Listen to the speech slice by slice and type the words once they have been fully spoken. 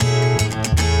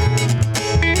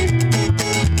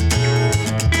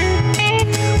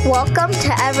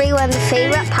everyone's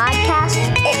favorite podcast.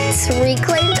 It's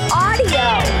Reclaimed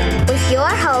Audio with your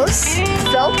hosts,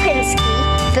 Phil Pinsky,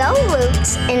 Bill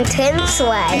Lutz, and Tim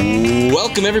Sway.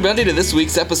 Welcome, everybody, to this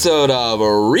week's episode of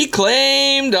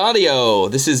Reclaimed Audio.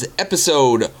 This is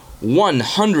episode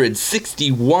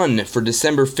 161 for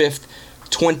December 5th,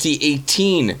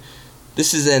 2018.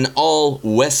 This is an all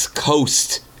West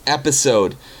Coast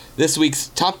episode. This week's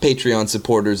top Patreon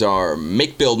supporters are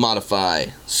Make Build Modify,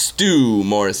 Stu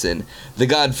Morrison, The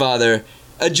Godfather,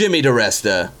 Jimmy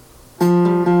DeResta.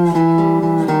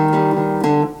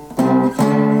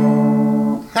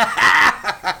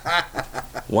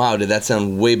 Wow, did that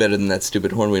sound way better than that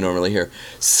stupid horn we normally hear.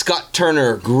 Scott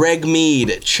Turner, Greg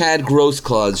Mead, Chad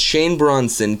Grossclaws, Shane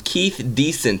Bronson, Keith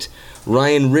Decent,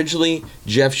 Ryan Ridgely,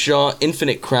 Jeff Shaw,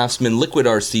 Infinite Craftsman,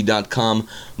 LiquidRC.com,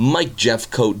 Mike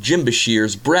Jeffcoat, Jim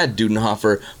Bashirs, Brad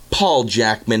Dudenhofer, Paul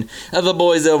Jackman, the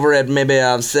boys over at Maybe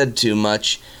I've Said Too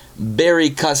Much,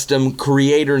 Barry Custom,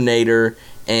 Creator Nader,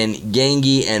 and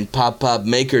Gangy and Pop Pop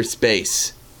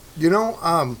Makerspace. You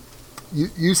know,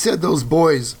 you said those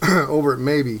boys over at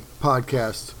Maybe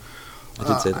podcast. I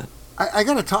did say that. I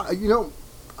got to talk, you know,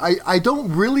 I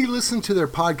don't really listen to their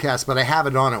podcast, but I have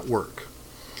it on at work.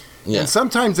 Yeah. And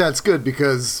sometimes that's good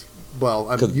because,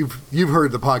 well, you've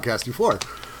heard the podcast before.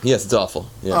 Yes, it's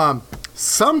awful. Yeah.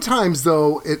 Sometimes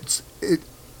though,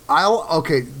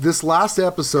 this last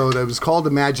episode, it was called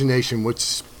Imagination,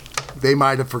 which they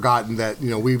might have forgotten that, you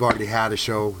know, we've already had a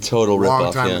show total a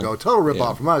long time ago. Total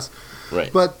rip-off from us.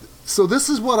 Right. But so this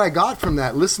is what I got from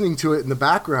that, listening to it in the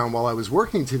background while I was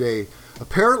working today.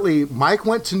 Apparently, Mike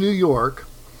went to New York.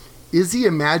 Izzy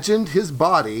imagined his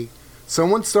body.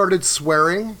 Someone started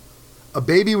swearing. A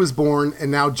baby was born,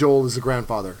 and now Joel is a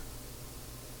grandfather.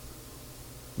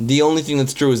 The only thing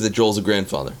that's true is that Joel's a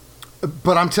grandfather.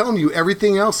 But I'm telling you,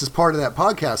 everything else is part of that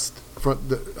podcast.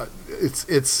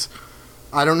 It's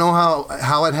I don't know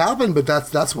how it happened, but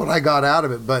that's what I got out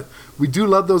of it. But we do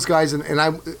love those guys,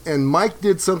 and Mike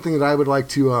did something that I would like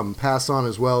to pass on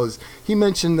as well. Is he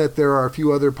mentioned that there are a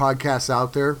few other podcasts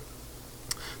out there.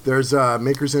 There's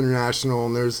Makers International,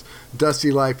 and there's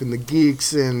Dusty Life and the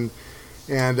Geeks, and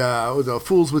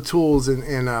Fools with Tools,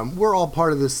 and we're all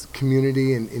part of this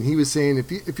community. And he was saying,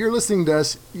 if you're listening to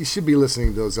us, you should be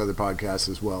listening to those other podcasts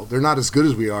as well. They're not as good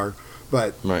as we are,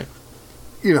 but right.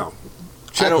 You know,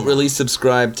 I don't really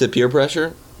subscribe to peer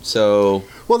pressure, so.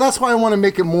 Well, that's why I want to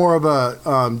make it more of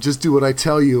a just do what I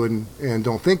tell you and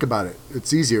don't think about it.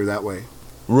 It's easier that way.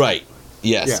 Right.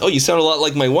 Yes. Yeah. Oh, you sound a lot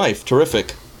like my wife.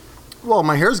 Terrific. Well,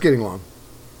 my hair's getting long.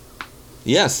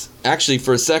 Yes. Actually,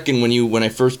 for a second, when I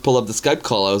first pulled up the Skype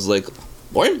call, I was like,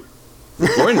 Lauren?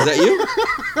 Lauren, is that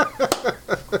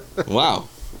you? Wow.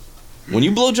 When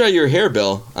you blow dry your hair,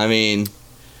 Bill, I mean,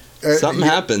 something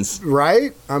happens.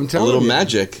 Right? I'm telling you. A little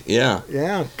magic, yeah.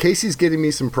 Yeah. Casey's getting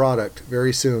me some product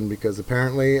very soon because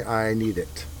apparently I need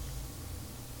it.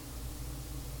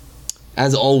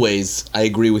 As always, I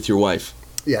agree with your wife.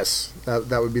 Yes,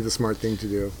 that would be the smart thing to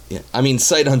do. Yeah, I mean,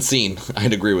 sight unseen,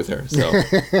 I'd agree with her. So,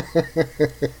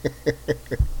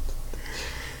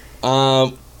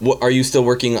 what are you still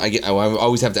working? I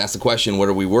always have to ask the question: what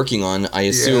are we working on? I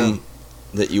assume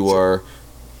that you are.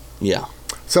 Yeah.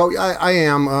 So I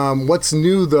am. What's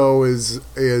new though is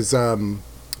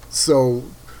so.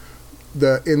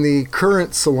 In the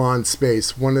current salon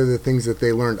space, one of the things that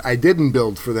they learned, I didn't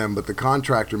build for them, but the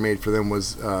contractor made for them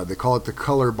was, they call it the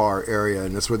color bar area,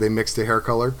 and that's where they mix the hair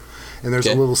color. And there's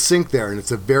a little sink there, and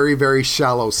it's a very, very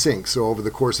shallow sink. So over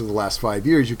the course of the last 5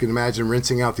 years, you can imagine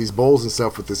rinsing out these bowls and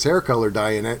stuff with this hair color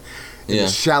dye in it. In a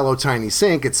shallow, tiny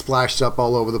sink, it's splashed up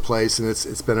all over the place, and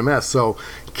it's been a mess. So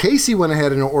Casey went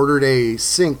ahead and ordered a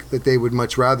sink that they would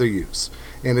much rather use.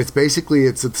 And it's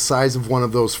the size of one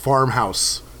of those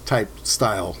farmhouse type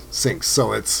style sinks,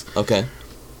 so it's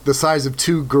the size of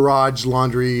 2 garage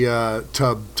laundry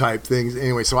tub type things.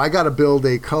 Anyway, so I got to build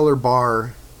a color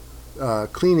bar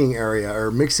cleaning area or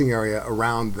mixing area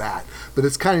around that. But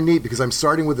it's kind of neat because I'm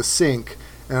starting with a sink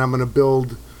and I'm going to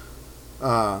build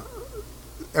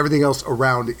everything else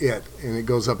around it, and it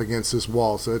goes up against this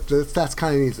wall. So that's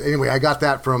kind of neat. Anyway, I got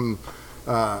that from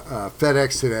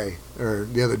FedEx today or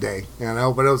the other day, and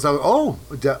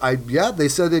they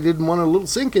said they didn't want a little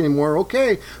sink anymore.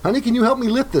 Okay, honey, can you help me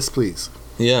lift this, please?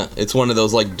 Yeah, it's one of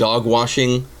those like dog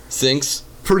washing sinks.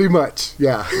 Pretty much,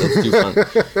 yeah. That's too fun.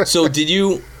 So do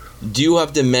you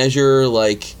have to measure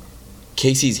like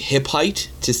Casey's hip height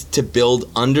to build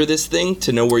under this thing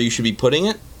to know where you should be putting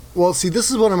it? Well, see, this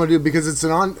is what I'm going to do because it's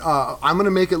I'm going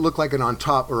to make it look like an on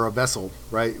top or a vessel,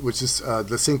 right? Which is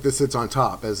the sink that sits on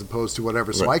top as opposed to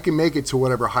whatever. So I can make it to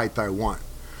whatever height I want.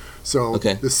 So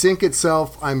Okay. the sink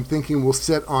itself, I'm thinking will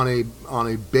sit on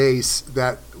a base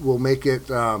that will make it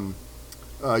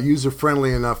user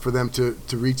friendly enough for them to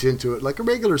reach into it like a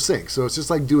regular sink. So it's just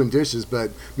like doing dishes,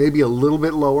 but maybe a little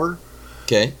bit lower.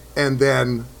 Okay. And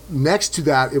then next to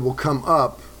that, it will come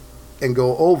up and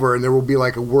go over, and there will be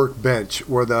like a workbench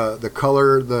where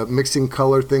the mixing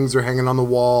color things are hanging on the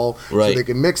wall. Right. So they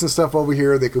can mix and stuff over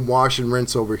here. They can wash and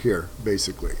rinse over here,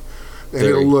 basically. And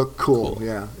Very it'll look cool. cool.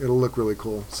 Yeah, it'll look really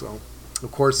cool. So,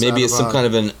 of course, Maybe it's some kind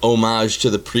of an homage to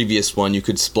the previous one. You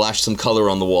could splash some color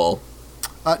on the wall.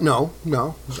 No,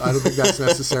 I don't think that's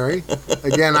necessary.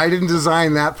 Again, I didn't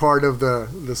design that part of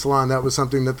the salon. That was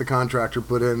something that the contractor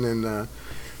put in, and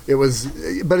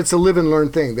but it's a live and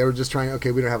learn thing. They were just trying.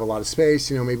 Okay, we don't have a lot of space.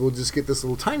 Maybe we'll just get this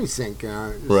little tiny sink.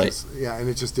 Right. And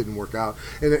it just didn't work out.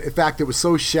 And in fact, it was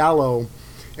so shallow,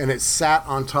 and it sat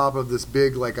on top of this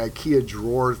big like IKEA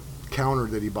drawer counter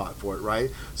that he bought for it, right?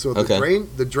 So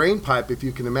the drain pipe, if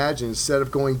you can imagine, instead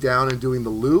of going down and doing the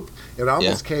loop, it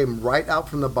almost came right out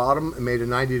from the bottom and made a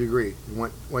 90 degree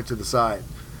and went to the side.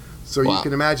 So you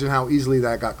can imagine how easily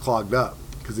that got clogged up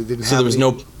because it didn't. So have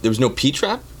there was no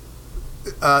P-trap?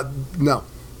 No.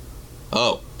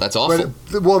 Oh, that's awful.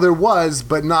 Well, there was,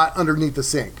 but not underneath the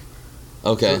sink.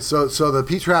 Okay. So the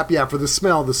P-trap, for the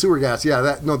smell, the sewer gas,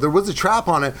 there was a trap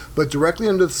on it, but directly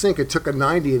under the sink, it took a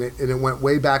 90 and it went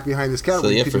way back behind this counter. So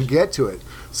you couldn't get to it.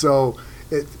 So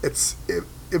it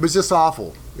was just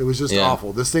awful. It was just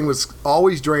awful. This thing was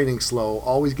always draining slow,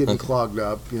 always getting clogged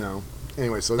up.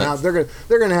 Anyway, so now they're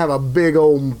gonna have a big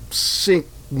old sink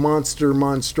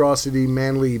monstrosity,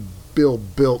 manly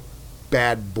built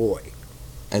bad boy,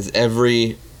 as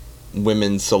every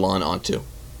women's salon ought to.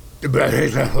 Yeah,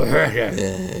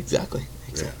 exactly.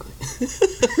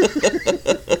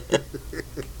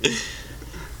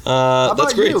 How about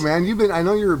that's great. you, man? I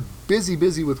know you're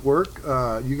busy with work.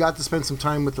 You got to spend some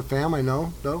time with the fam. I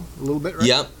know, though, a little bit,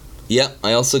 right? Yep.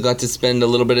 I also got to spend a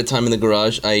little bit of time in the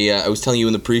garage. I was telling you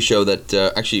in the pre-show that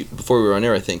actually before we were on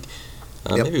air, I think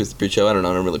maybe it was the pre-show. I don't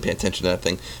know. I don't really pay attention to that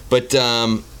thing, but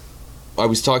I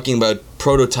was talking about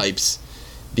prototypes.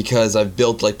 Because I've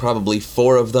built like probably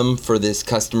 4 of them for this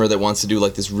customer that wants to do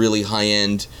like this really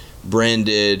high-end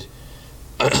branded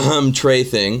tray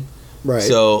thing. Right.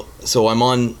 So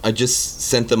I just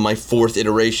sent them my 4th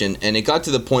iteration, and it got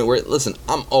to the point where, listen,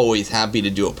 I'm always happy to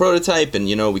do a prototype, and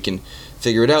we can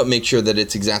figure it out, make sure that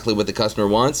it's exactly what the customer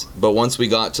wants. But once we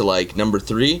got to like number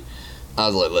 3, I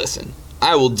was like, listen,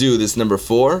 I will do this number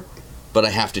 4, but I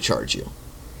have to charge you.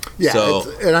 Yeah,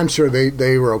 and I'm sure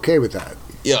they were okay with that.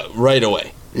 Yeah, right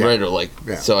away. Yeah. Right,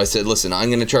 So I said, listen, I'm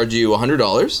going to charge you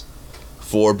 $100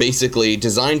 for basically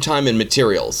design time and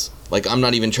materials. Like, I'm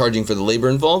not even charging for the labor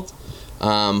involved,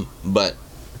 but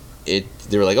they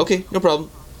were like, okay, no problem.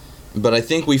 But I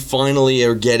think we finally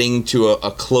are getting to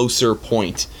a closer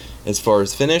point as far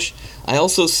as finish. I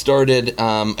also started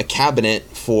a cabinet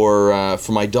for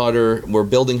my daughter. We're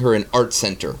building her an art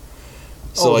center.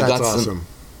 So that's I got awesome.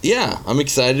 Yeah, I'm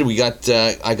excited. We got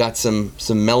I got some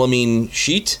melamine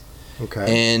sheet.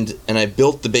 Okay. And I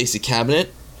built the basic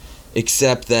cabinet,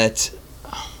 except that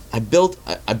I bought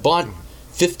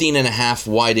 15.5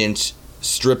 wide inch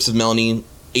strips of melamine,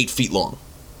 8 feet long.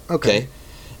 Okay.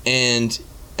 And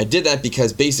I did that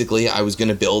because basically I was going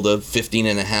to build a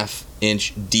 15.5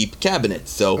 inch deep cabinet.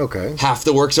 So half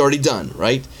the work's already done,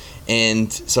 right?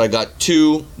 And so I got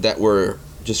 2 that were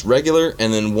just regular,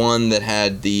 and then 1 that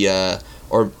had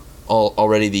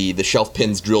already the shelf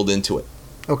pins drilled into it.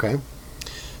 Okay.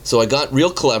 So I got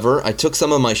real clever. I took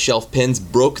some of my shelf pins,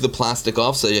 broke the plastic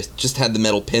off, so I just had the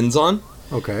metal pins on.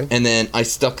 Okay. And then I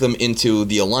stuck them into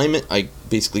the alignment. I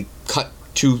basically cut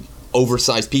 2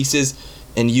 oversized pieces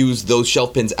and used those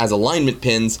shelf pins as alignment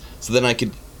pins, so then I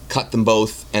could cut them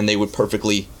both and they would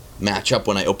perfectly match up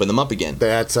when I open them up again.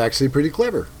 That's actually pretty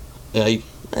clever. I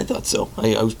thought so.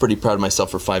 I was pretty proud of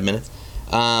myself for 5 minutes.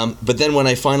 But then when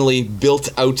I finally built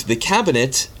out the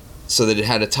cabinet, so that it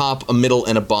had a top, a middle,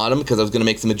 and a bottom, because I was going to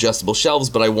make some adjustable shelves,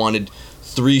 but I wanted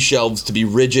 3 shelves to be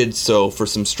rigid, so for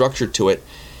some structure to it.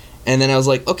 And then I was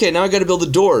like, okay, now I got to build the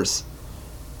doors.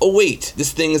 Oh wait,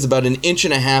 this thing is about 1.5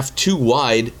 inches too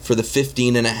wide for the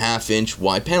 15.5 inch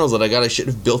wide panels that I got. I should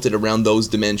have built it around those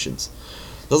dimensions.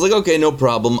 I was like, okay, no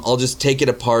problem. I'll just take it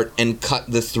apart and cut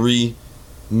the 3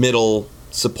 middle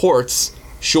supports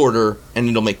shorter, and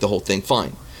it'll make the whole thing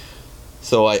fine.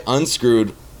 So I unscrewed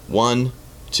 1,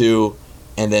 2,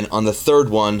 and then on the 3rd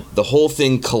one, the whole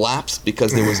thing collapsed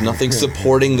because there was nothing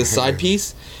supporting the side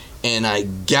piece, and I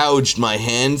gouged my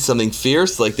hand, something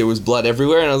fierce, like there was blood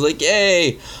everywhere, and I was like,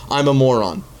 yay, I'm a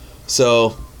moron.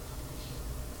 So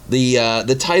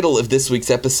the title of this week's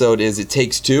episode is It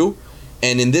Takes Two,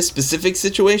 And in this specific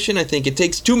situation, I think it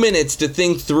takes 2 minutes to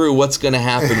think through what's going to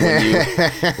happen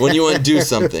when you undo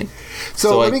something.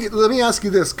 So let me ask you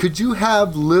this. Could you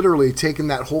have literally taken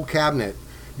that whole cabinet,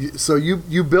 so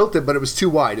you built it, but it was too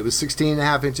wide. It was 16 and a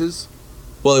half inches?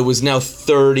 Well, it was now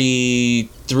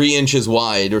 33 inches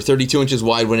wide or 32 inches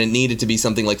wide when it needed to be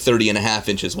something like 30 and a half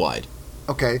inches wide.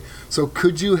 Okay. So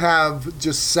could you have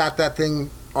just sat that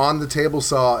thing on the table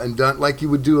saw and done like you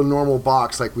would do a normal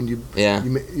box, like when you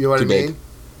know what I mean?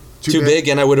 Too big,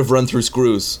 and I would have run through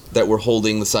screws that were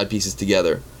holding the side pieces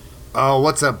together. Oh,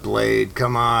 what's a blade?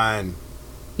 Come on.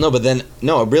 No, but then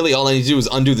really all I need to do is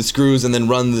undo the screws and then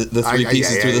run the three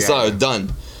pieces through the side.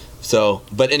 Done. So,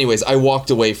 but anyways, I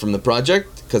walked away from the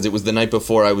project because it was the night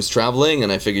before I was traveling,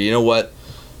 and I figured, you know what?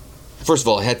 First of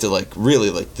all, I had to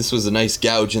this was a nice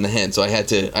gouge in the hand, so I had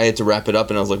to wrap it up,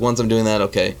 and I was like, once I'm doing that,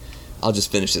 okay, I'll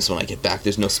just finish this when I get back.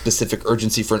 There's no specific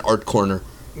urgency for an art corner.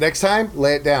 Next time,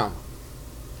 lay it down.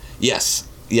 Yes.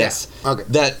 Yeah. Okay.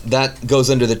 That goes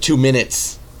under the 2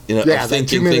 minutes. Of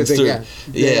thinking things through.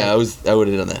 Yeah, I would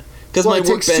have done that because my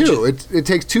workbench. It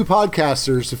takes two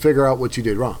podcasters to figure out what you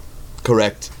did wrong.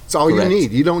 Correct. It's all you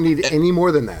need. You don't need any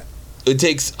more than that. It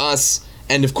takes us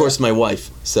and of course my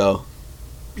wife. So.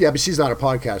 Yeah, but she's not a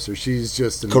podcaster. She's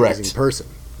just an amazing person.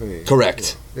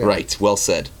 Correct. Yeah. Right. Well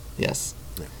said. Yes.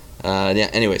 Yeah.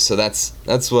 Anyway, so that's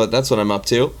what I'm up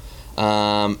to,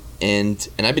 and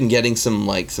I've been getting some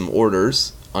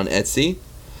orders on Etsy.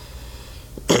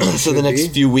 So the next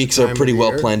few weeks are pretty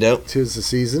well planned out. 'Tis the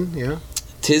season, yeah.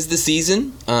 'Tis the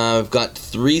season. I've got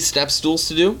 3 step stools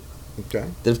to do. Okay.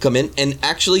 That have come in, and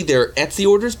actually they're Etsy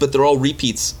orders, but they're all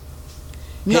repeats.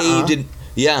 Nuh-uh.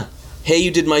 Hey,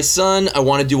 you did my son. I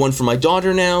want to do one for my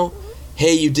daughter now.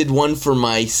 Hey, you did one for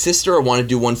my sister. I want to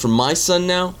do one for my son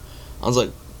now. I was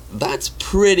like, that's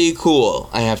pretty cool,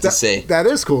 I have to say. That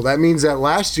is cool. That means that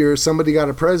last year somebody got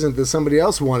a present that somebody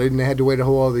else wanted and they had to wait a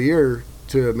whole other year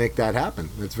to make that happen.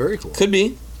 That's very cool. Could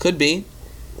be.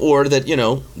 Or that,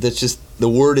 that's just the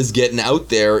word is getting out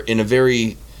there in a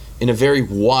very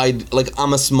wide,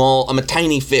 I'm a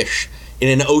tiny fish in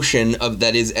an ocean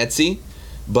that is Etsy,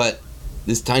 but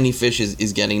this tiny fish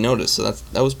is getting noticed. So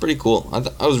that was pretty cool.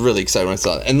 I was really excited when I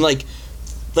saw it. And like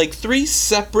 3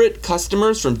 separate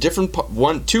customers from different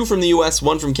 2 from the US,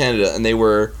 1 from Canada, and they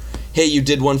were, hey, you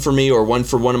did one for me or one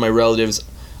for one of my relatives.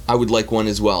 I would like one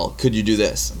as well. Could you do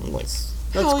this? I'm like,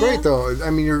 that's great though. I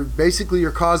mean,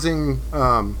 you're causing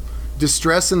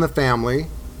distress in the family,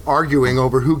 arguing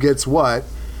over who gets what.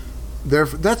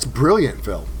 That's brilliant,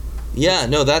 Phil. Yeah,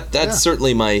 no, that's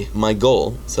certainly my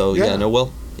goal. So yeah.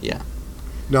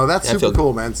 No, that's super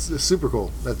cool, man. It's super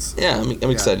cool.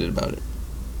 I'm excited about it.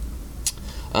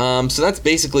 So that's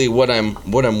basically what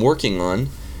I'm working on.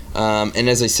 And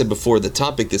as I said before, the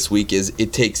topic this week is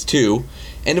It Takes Two,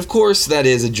 and of course that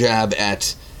is a jab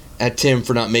at Tim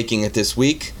for not making it this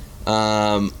week.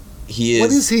 He is.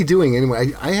 What is he doing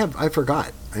anyway? I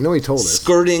forgot. I know he told us.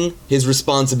 Skirting his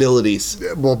responsibilities.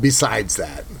 Well, besides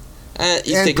that,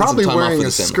 he's and taking probably some time wearing off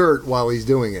with a skirt while he's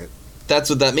doing it. That's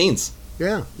what that means.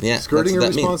 Yeah. Yeah. Skirting your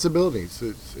responsibilities.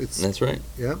 It's that's right.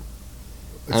 Yeah.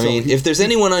 I mean, if there's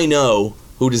anyone I know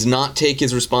who does not take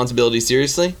his responsibilities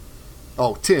seriously,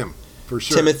 Tim, for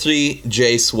sure. Timothy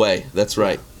J. Sway. That's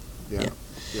right. Yeah.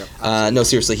 No,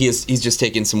 seriously, he's just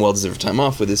taking some well-deserved time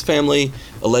off with his family.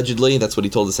 Allegedly, that's what he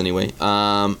told us anyway.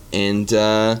 And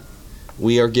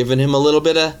we are giving him a little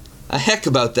bit of a heck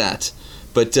about that.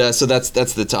 But so that's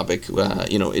the topic.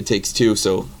 It takes two,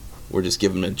 so we're just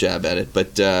giving him a jab at it.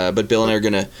 But Bill and I are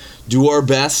gonna do our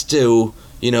best to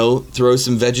throw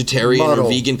some vegetarian or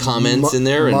vegan comments in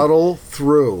there and muddle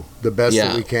through the best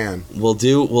that we can. We'll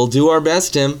do our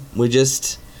best, Tim.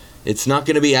 It's not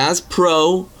going to be as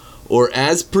pro or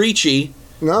as preachy.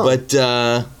 No, but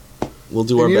we'll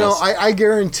do our best. I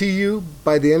guarantee you,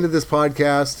 by the end of this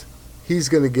podcast, he's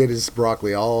going to get his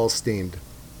broccoli all steamed.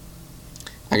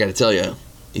 I got to tell you,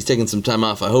 he's taking some time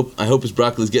off. I hope his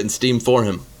broccoli's getting steamed for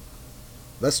him.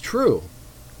 That's true.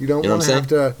 You don't want to have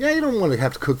to. Yeah, you don't want to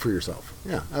have to cook for yourself.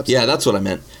 Yeah, absolutely. Yeah, that's what I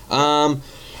meant.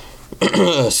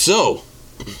 So,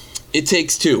 It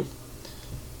Takes Two.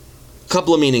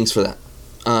 Couple of meanings for that.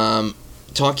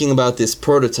 Talking about this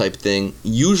prototype thing,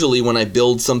 usually when I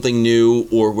build something new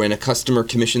or when a customer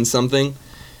commissions something,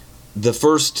 the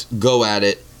first go at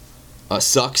it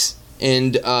sucks,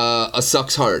 and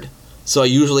sucks hard. So I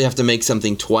usually have to make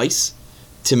something twice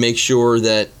to make sure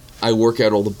that I work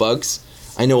out all the bugs.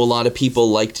 I know a lot of people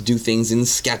like to do things in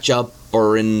SketchUp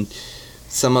or in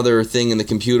some other thing in the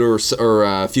computer,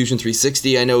 or Fusion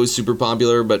 360 I know is super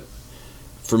popular, but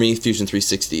for me, Fusion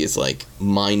 360 is like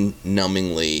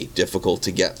mind-numbingly difficult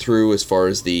to get through as far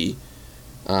as the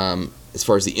as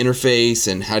far as the interface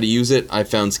and how to use it, I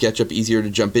found SketchUp easier to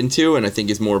jump into, and I think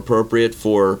is more appropriate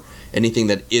for anything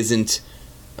that isn't,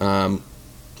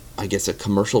 I guess, a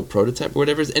commercial prototype or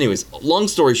whatever. Anyways, long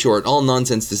story short, all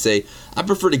nonsense to say, I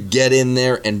prefer to get in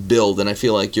there and build, and I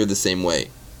feel like you're the same way.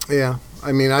 Yeah,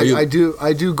 I mean, I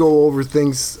do go over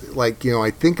things like,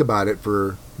 I think about it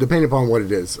for, depending upon what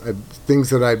it is. Things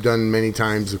that I've done many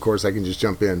times, of course, I can just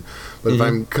jump in. But if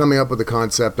I'm coming up with a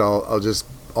concept,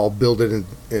 I'll build it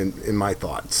in my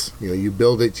thoughts. You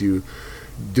build it, you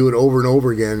do it over and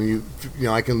over again.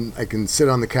 I can sit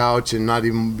on the couch and not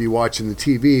even be watching the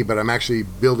TV, but I'm actually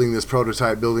building this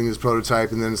prototype,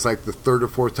 and then it's like the third or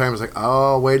fourth time, it's like,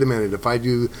 oh, wait a minute, if I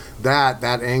do that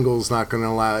angle's not going to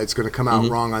allow, it's going to come out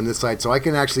wrong on this side. So I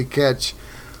can actually catch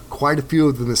quite a few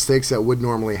of the mistakes that would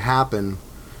normally happen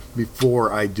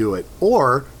before I do it.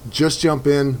 Or just jump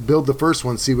in, build the first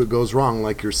one, see what goes wrong,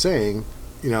 like you're saying,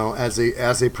 as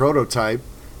a prototype,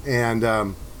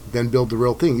 and then build the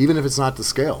real thing, even if it's not to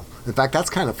scale. In fact, that's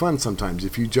kind of fun sometimes.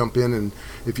 If you jump in and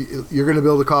if you're going to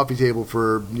build a coffee table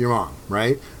for your mom,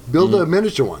 right? Build a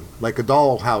miniature one, like a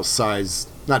dollhouse size,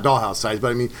 not dollhouse size,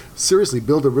 but I mean, seriously,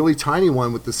 build a really tiny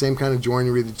one with the same kind of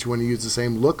joinery that you want to use, the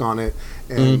same look on it.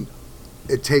 And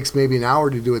it takes maybe an hour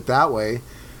to do it that way,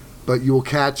 but you will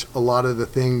catch a lot of the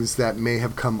things that may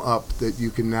have come up that you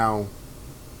can now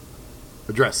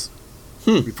address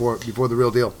before the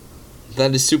real deal.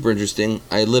 That is super interesting.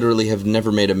 I literally have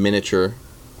never made a miniature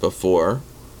before,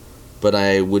 but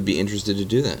I would be interested to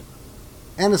do that.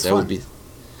 And it's fun.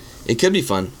 It could be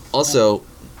fun. Also,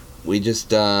 we just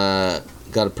got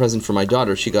a present for my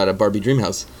daughter. She got a Barbie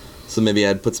Dreamhouse, so maybe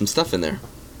I'd put some stuff in there.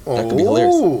 That could be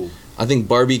hilarious. I think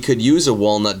Barbie could use a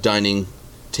walnut dining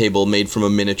table made from a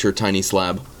miniature tiny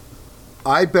slab.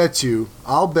 I'll bet you,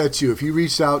 if you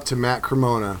reached out to Matt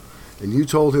Cremona and you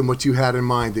told him what you had in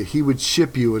mind, that he would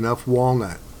ship you enough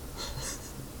walnut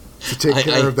to take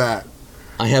care of that.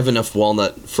 I have enough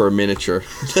walnut for a miniature.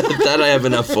 That I have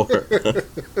enough for.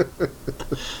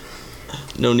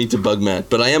 No need to bug Matt,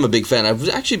 but I am a big fan. I've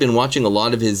actually been watching a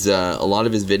lot of his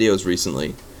videos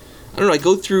recently. I don't know.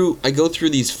 I go through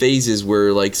these phases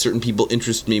where like certain people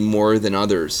interest me more than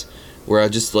others, where I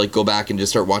just like go back and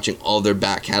just start watching all their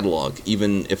back catalog,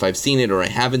 even if I've seen it or I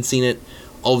haven't seen it.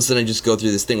 All of a sudden I just go through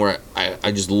this thing where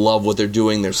I just love what they're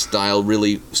doing. Their style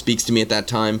really speaks to me at that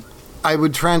time. I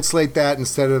would translate that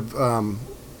instead of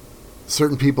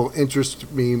certain people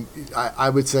interest me. I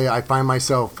would say I find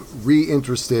myself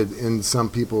re-interested in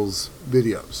some people's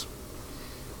videos.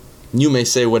 You may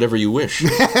say whatever you wish,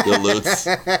 Bill Lutz.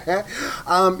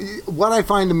 What I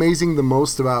find amazing the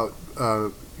most about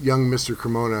young Mr.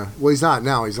 Cremona, well, he's not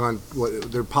now. He's on,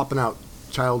 they're popping out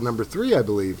child number 3, I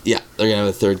believe. Yeah, they're going to have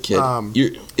a third kid.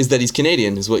 Is that he's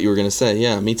Canadian, is what you were going to say.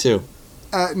 Yeah, me too.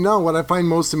 No, what I find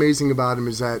most amazing about him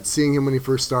is that seeing him when he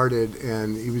first started,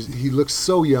 and he looked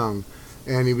so young,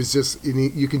 and he was just,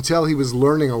 you can tell he was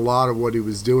learning a lot of what he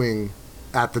was doing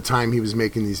at the time he was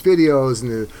making these videos,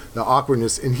 and the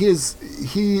awkwardness, and he's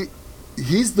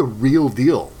the real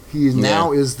deal. He is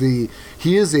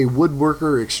a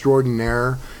woodworker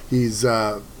extraordinaire. He's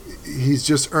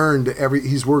just earned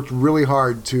he's worked really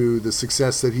hard to the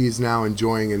success that he's now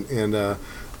enjoying. And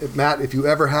Matt, if you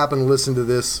ever happen to listen to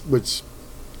this, which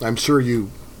I'm sure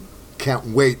you can't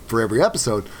wait for every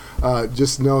episode,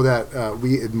 just know that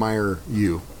we admire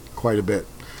you quite a bit.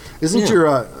 Isn't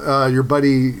your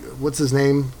buddy, what's his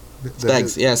name?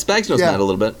 Spags. Yeah, Spags knows Matt a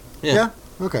little bit. Yeah.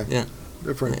 Okay. Yeah.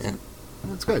 They're friends. Yeah.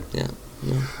 That's good. Yeah.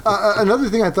 Another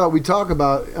thing I thought we'd talk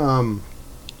about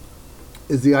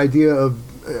is the idea of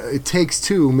it takes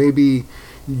two, maybe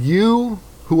you,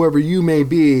 whoever you may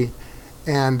be,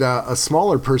 and a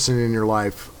smaller person in your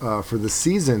life for the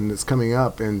season that's coming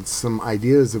up, and some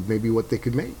ideas of maybe what they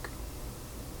could make.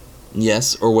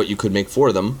 Yes, or what you could make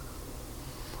for them.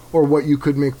 Or what you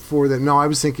could make for them. No, I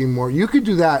was thinking more, you could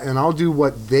do that, and I'll do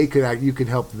what you could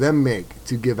help them make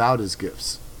to give out as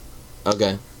gifts.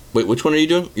 Okay. Wait, which one are you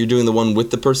doing? You're doing the one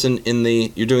with the person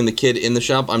you're doing the kid in the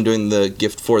shop, I'm doing the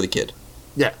gift for the kid.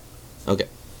 Yeah. Okay.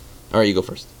 All right, you go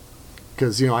first.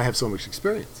 Because, I have so much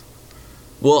experience.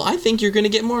 Well, I think you're going to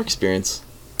get more experience.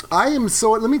 Let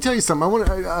me tell you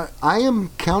something. I am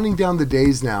counting down the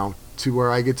days now to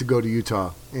where I get to go to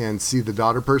Utah and see the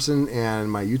daughter person and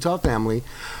my Utah family.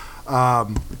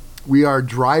 We are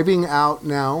driving out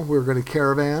now. We're going to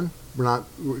caravan. We're not,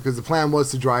 because the plan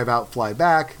was to drive out, fly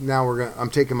back. Now I'm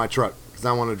taking my truck because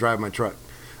I want to drive my truck.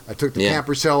 I took the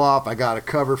camper shell off. I got a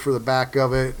cover for the back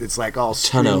of it. It's like all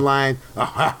streamlined.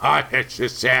 It's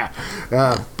just,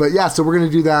 but yeah, so we're going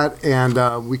to do that,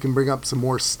 and we can bring up some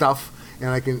more stuff and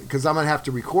I can, because I'm gonna have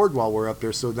to record while we're up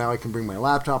there. So now I can bring my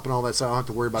laptop and all that, so I don't have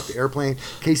to worry about the airplane.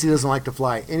 Casey doesn't like to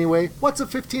fly anyway. What's a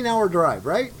 15-hour drive,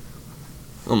 right?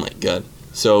 Oh my god!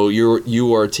 So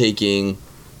you are taking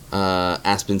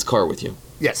Aspen's car with you?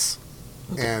 Yes,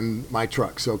 and my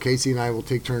truck. So Casey and I will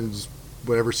take turns.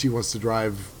 Whatever she wants to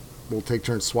drive, we'll take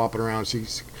turns swapping around.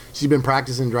 She's been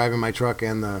practicing driving my truck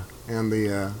and the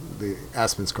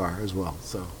Aspen's car as well.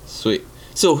 So sweet.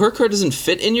 So her car doesn't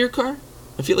fit in your car?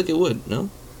 I feel like it would. No.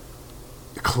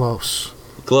 Close.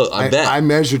 I bet. I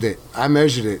measured it.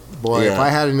 Boy, Yeah. if I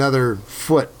had another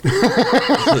foot.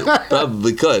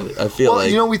 Probably could. I feel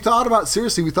like. You know, we thought about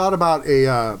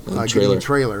a getting a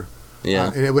trailer.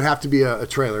 Yeah. And it would have to be a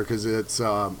trailer because it's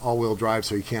all-wheel drive,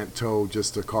 so you can't tow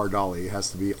just a car dolly. It has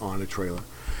to be on a trailer.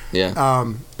 Yeah.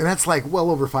 And that's like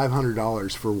well over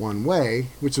 $500 for one way,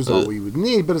 which is all we would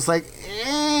need. But it's like,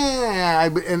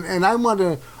 and I want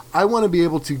to be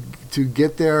able to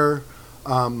get there,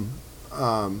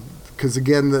 because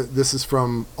again, this is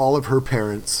from all of her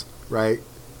parents, right?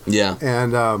 Yeah.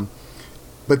 And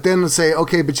but then say,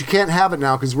 okay, but you can't have it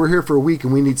now because we're here for a week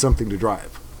and we need something to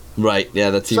drive. Right.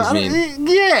 Yeah, that seems mean.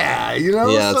 Yeah, you know.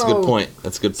 Yeah, that's a good point.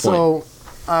 So,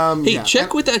 hey,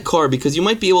 check with that car because you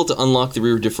might be able to unlock the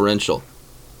rear differential.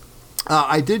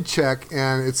 I did check,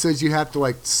 and it says you have to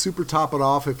like super top it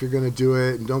off if you're going to do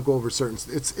it, and don't go over certain.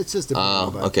 It's just a.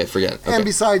 Okay, forget it. Okay. And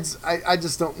besides, I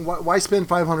just don't. Why spend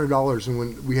 $500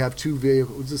 when we have two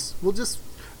vehicles? We'll just.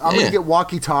 I'm going to get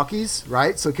walkie talkies,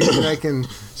 right? So Casey and I can.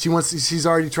 She's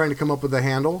already trying to come up with a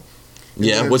handle.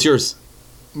 Yeah. What's yours?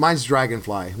 Mine's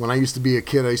Dragonfly. When I used to be a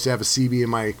kid, I used to have a CB in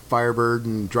my Firebird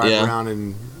and drive around,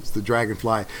 and it's the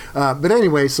Dragonfly. But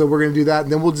anyway, so we're going to do that,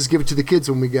 and then we'll just give it to the kids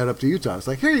when we get up to Utah. It's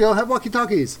like, here you go, have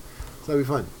walkie-talkies. So that'll be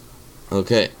fun.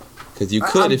 Okay. Because you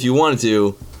could, if you wanted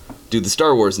to, do the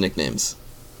Star Wars nicknames.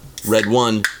 Red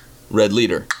 1, Red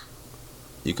Leader.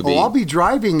 You could be... I'll be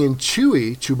driving in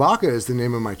Chewie. Chewbacca is the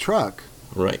name of my truck.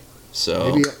 Right.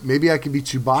 So... Maybe I could be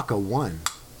Chewbacca 1.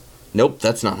 Nope,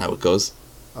 that's not how it goes.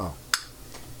 Oh.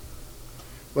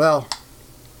 Well,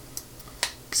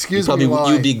 excuse me.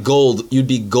 You'd be gold. You'd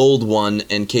be gold 1,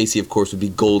 and Casey, of course, would be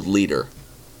gold leader.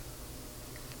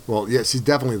 Well, yeah, she's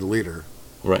definitely the leader.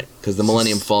 Right, because the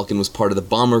Millennium Falcon was part of the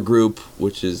bomber group,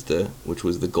 which was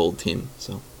the gold team.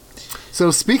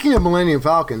 So speaking of Millennium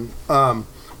Falcon, one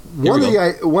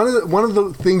of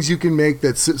the things you can make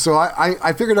that's so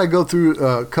I figured I'd go through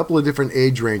a couple of different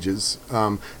age ranges,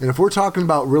 and if we're talking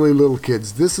about really little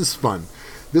kids, this is fun.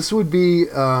 This would be.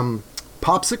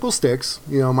 Popsicle sticks,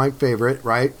 my favorite,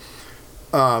 right?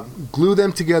 Glue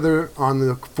them together on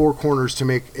the four corners to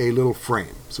make a little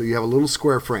frame. So you have a little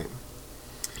square frame.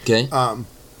 Okay.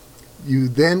 You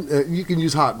then you can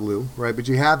use hot glue, right? But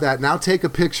you have that. Now take a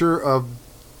picture of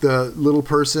the little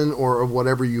person or of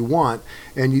whatever you want,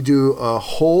 and you do a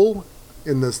hole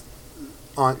in this.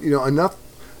 Enough.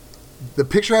 The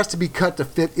picture has to be cut to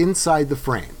fit inside the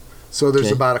frame. So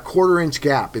there's about a 1/4-inch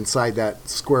gap inside that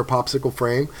square popsicle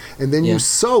frame, and then you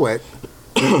sew it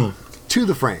to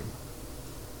the frame.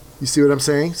 You see what I'm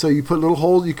saying? So you put little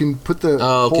holes. You can put the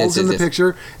holes in the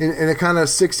picture, and it kind of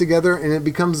sticks together, and it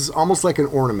becomes almost like an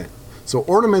ornament. So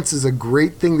ornaments is a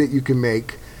great thing that you can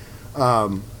make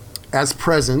as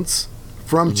presents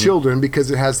from children because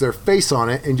it has their face on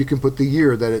it, and you can put the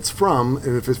year that it's from.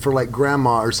 And if it's for like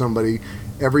grandma or somebody,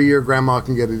 every year grandma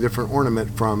can get a different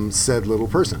ornament from said little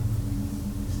person.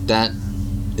 That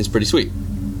is pretty sweet.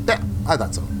 Yeah, I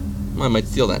thought so. I might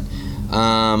steal that.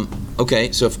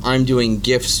 Okay, so if I'm doing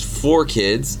gifts for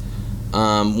kids,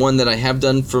 one that I have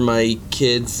done for my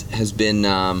kids has been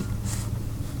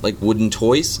like wooden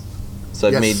toys. So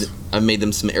I've made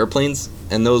them some airplanes,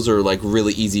 and those are like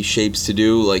really easy shapes to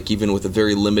do. Like even with a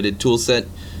very limited tool set,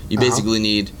 you basically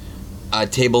need a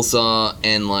table saw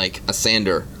and like a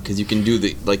sander because you can do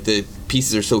the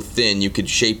pieces are so thin you could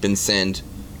shape and sand.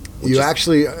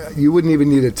 You wouldn't even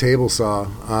need a table saw.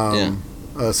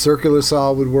 A circular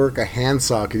saw would work. A hand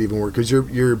saw could even work because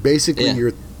you're basically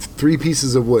your 3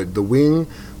 pieces of wood: the wing,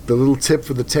 the little tip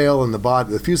for the tail, and the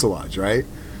body, the fuselage, right?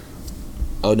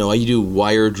 Oh no, I do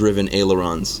wire-driven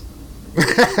ailerons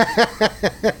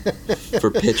for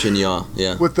pitch and yaw.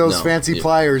 Yeah, with those fancy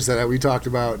pliers that we talked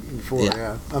about before.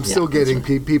 Yeah, I'm still getting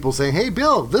people saying, "Hey,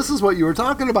 Bill, this is what you were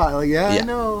talking about." Like, I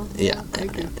know. Yeah,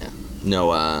 thank you.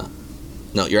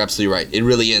 No, you're absolutely right. It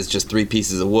really is just 3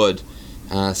 pieces of wood,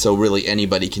 so really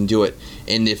anybody can do it.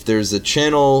 And if there's a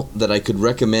channel that I could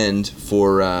recommend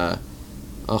for, I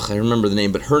remember the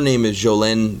name, but her name is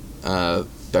Jolene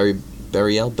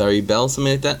Barry Bell,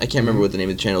 something like that. I can't remember what the name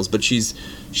of the channel is, but she's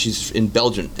in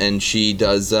Belgium, and she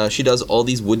does all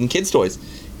these wooden kids toys,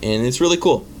 and it's really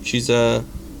cool. She's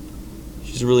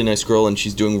She's a really nice girl, and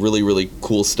she's doing really, really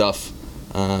cool stuff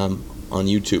on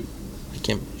YouTube. I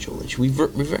can't. Jolene. We've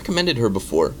recommended her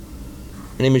before.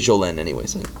 Her name is Jolene,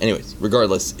 anyways.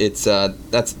 Regardless, it's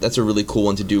that's a really cool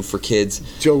one to do for kids.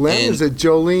 Jolene, is it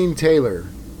Jolene Taylor?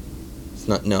 It's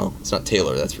not. No, it's not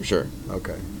Taylor. That's for sure.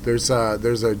 Okay. There's a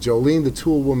Jolene the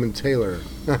Tool Woman Taylor.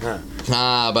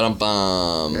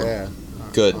 Ba-dum-bum. Yeah.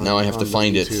 Good. Now I have to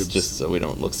find it YouTubes. just so we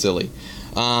don't look silly.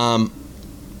 So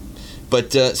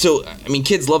I mean,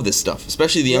 kids love this stuff,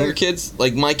 especially the younger kids.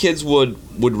 Like my kids would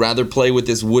rather play with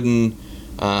this wooden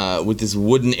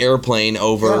airplane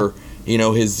over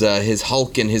his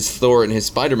Hulk and his Thor and his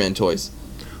Spider-Man toys.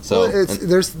 So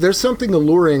there's something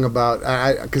alluring about,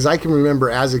 because I can remember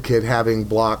as a kid having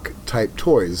block type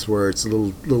toys where it's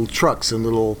little trucks and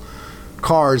little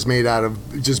cars made out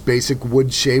of just basic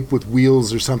wood shape with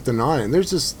wheels or something on it. And there's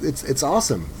just it's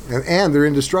awesome, and they're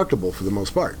indestructible for the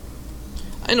most part.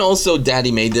 And also,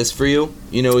 Daddy made this for you.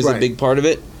 Is a big part of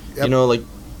it. Yep.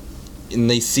 And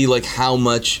they see like how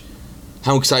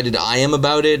excited I am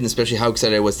about it, and especially how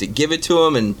excited I was to give it to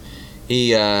him, and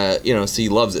he, so he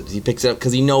loves it. He picks it up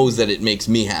because he knows that it makes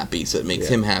me happy, so it makes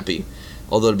him happy.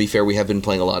 Although to be fair, we have been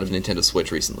playing a lot of Nintendo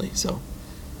Switch recently, so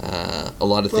a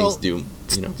lot of things do.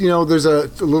 There's a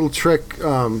little trick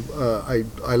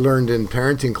I learned in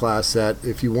parenting class that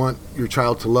if you want your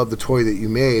child to love the toy that you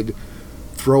made,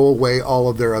 throw away all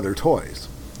of their other toys.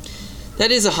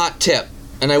 That is a hot tip,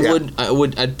 and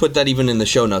I'd put that even in the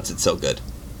show notes. It's so good.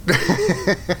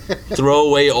 Throw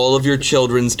away all of your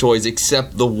children's toys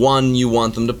except the one you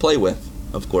want them to play with,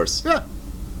 of course. Yeah.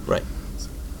 Right.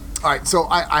 All right, so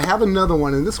I have another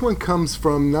one, and this one comes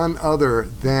from none other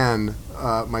than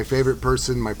my favorite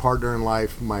person, my partner in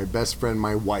life, my best friend,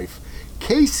 my wife.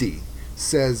 Casey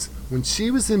says when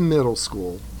she was in middle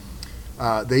school,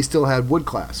 they still had wood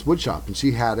shop, and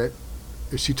she had it.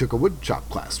 She took a wood shop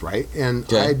class, right? And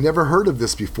I had never heard of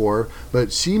this before,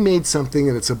 but she made something,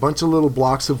 and it's a bunch of little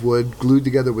blocks of wood glued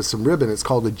together with some ribbon. It's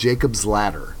called a Jacob's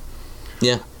Ladder.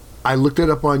 Yeah. I looked it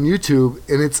up on YouTube,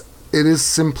 and it is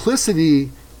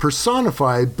simplicity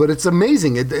personified, but it's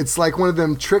amazing. It's like one of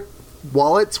them trick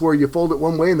wallets where you fold it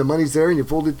one way and the money's there, and you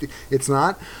fold it. It's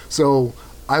not. So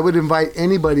I would invite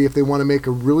anybody, if they want to make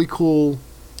a really cool,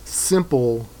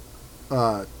 simple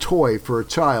toy for a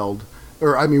child,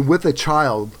 with a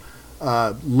child,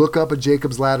 look up a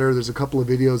Jacob's Ladder. There's a couple of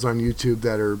videos on YouTube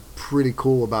that are pretty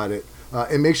cool about it.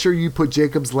 And make sure you put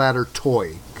Jacob's Ladder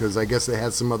toy, because I guess it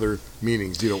has some other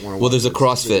meanings you don't want to. Well, there's a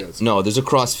CrossFit. No, there's a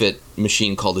CrossFit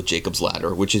machine called a Jacob's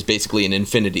Ladder, which is basically an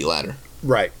infinity ladder.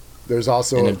 Right. There's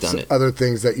also other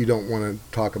things that you don't want to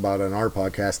talk about on our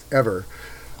podcast ever.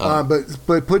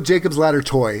 But put Jacob's Ladder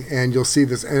toy, and you'll see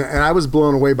this. And I was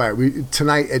blown away by it.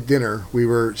 Tonight at dinner,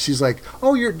 she's like,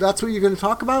 "Oh, that's what you're going to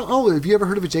talk about? Oh, have you ever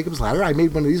heard of a Jacob's Ladder? I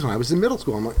made one of these when I was in middle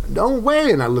school." I'm like, "No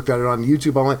way!" And I looked at it on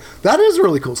YouTube. I'm like, "That is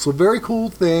really cool." So very cool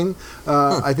thing.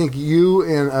 I think you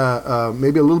and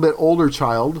maybe a little bit older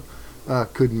child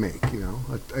could make.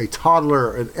 A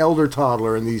toddler, an elder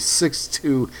toddler in the 6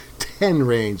 to 10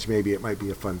 range. Maybe it might be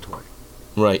a fun toy.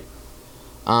 Right.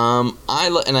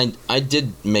 I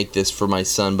did make this for my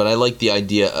son, but I like the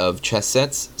idea of chess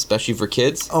sets, especially for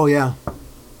kids. Oh yeah.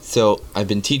 So I've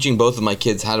been teaching both of my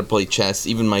kids how to play chess.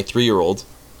 Even my 3-year-old.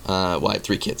 I have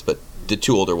 3 kids, but the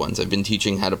 2 older ones I've been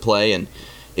teaching how to play, and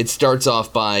it starts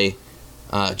off by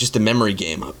just a memory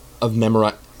game of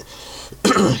memorize.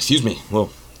 Excuse me. Well,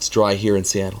 it's dry here in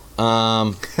Seattle.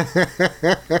 That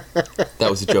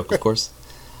was a joke, of course.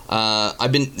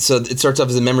 So it starts off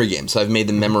as a memory game. So I've made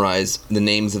them memorize the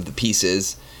names of the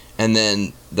pieces, and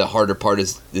then the harder part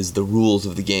is the rules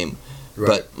of the game. Right.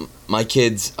 But my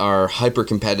kids are hyper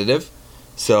competitive,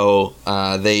 so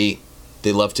they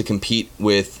love to compete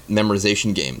with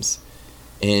memorization games.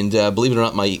 And believe it or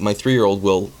not, my 3-year-old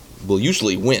will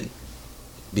usually win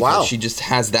because she just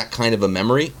has that kind of a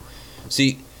memory.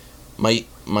 See, my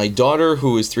daughter,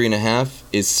 who is 3.5,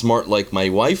 is smart like my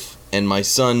wife. And my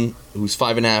son, who's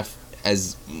 5.5,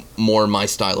 has more my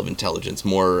style of intelligence,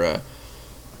 more,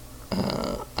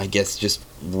 I guess, just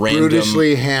random.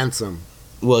 Brutishly handsome.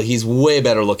 Well, he's way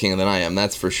better looking than I am,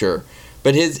 that's for sure.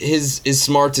 But his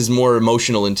smarts is more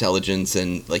emotional intelligence,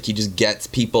 and like he just gets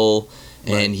people,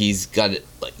 and he's got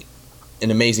like an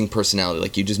amazing personality.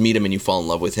 Like you just meet him and you fall in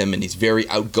love with him, and he's very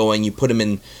outgoing. You put him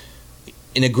in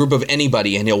a group of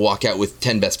anybody, and he'll walk out with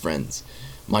 10 best friends.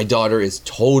 My daughter is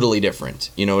totally different.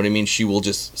 You know what I mean? She will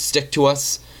just stick to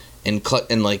us and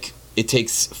like it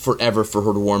takes forever for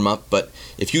her to warm up. But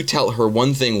if you tell her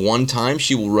one thing one time,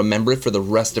 she will remember it for the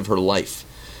rest of her life,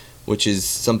 which is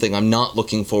something I'm not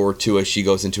looking forward to as she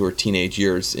goes into her teenage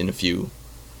years in a few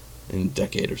in a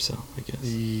decade or so, I guess.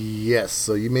 Yes,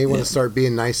 so you may want to start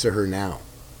being nice to her now.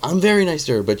 I'm very nice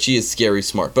to her, but she is scary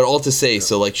smart. But all to say,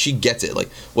 so like she gets it. Like,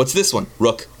 what's this one?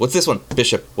 Rook. What's this one?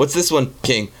 Bishop. What's this one?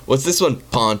 King. What's this one?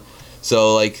 Pawn.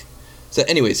 So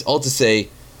anyways, all to say,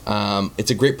 it's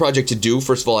a great project to do.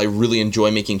 First of all, I really enjoy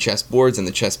making chess boards and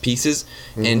the chess pieces,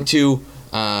 and two,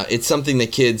 it's something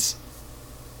that kids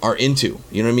are into.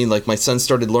 You know what I mean? Like my son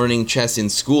started learning chess in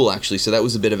school actually, so that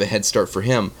was a bit of a head start for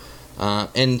him.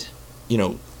 And you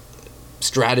know,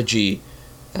 strategy.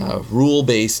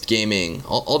 Rule-based gaming,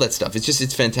 all that stuff.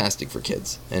 It's fantastic for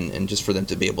kids, and just for them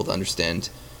to be able to understand,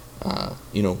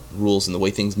 rules and the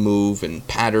way things move and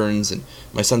patterns. And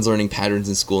my son's learning patterns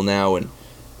in school now, and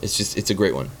it's a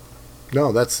great one.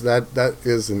 No, that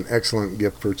is an excellent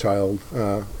gift for a child,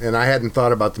 and I hadn't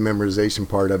thought about the memorization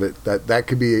part of it. That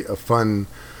could be a fun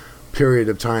period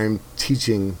of time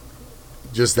teaching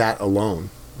just that alone.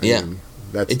 I mean,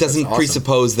 it doesn't awesome.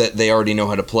 Presuppose that they already know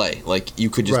how to play. Like you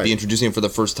could just be introducing them for the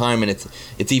first time, and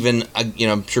it's even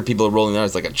I'm sure people are rolling out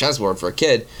as like a chessboard for a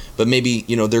kid, but maybe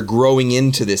they're growing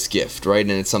into this gift, right?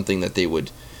 And it's something that they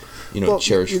would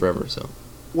cherish forever. So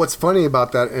what's funny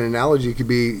about that, an analogy could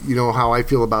be how I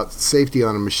feel about safety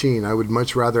on a machine. I would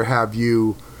much rather have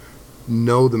you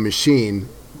know the machine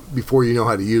before you know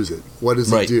how to use it. What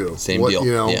does it do? Same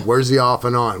deal. Where's the off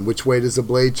and on? Which way does the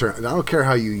blade turn? And I don't care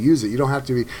how you use it. You don't have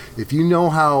to be. If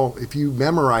you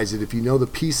memorize it, if you know the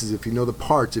pieces, if you know the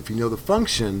parts, if you know the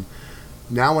function,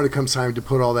 now when it comes time to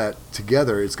put all that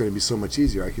together, it's going to be so much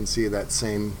easier. I can see that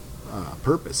same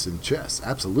purpose in chess.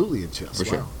 Absolutely in chess. For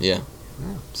sure. Yeah.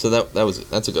 So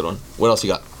that's a good one. What else you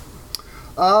got?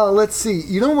 Let's see.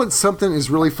 You know what? Something is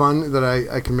really fun that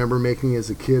I can remember making as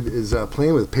a kid is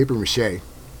playing with paper mache.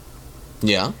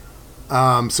 Yeah.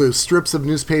 So strips of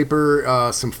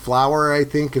newspaper, some flour, I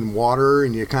think, and water,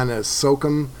 and you kind of soak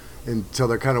them until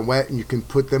they're kind of wet, and you can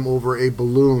put them over a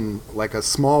balloon, like a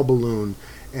small balloon,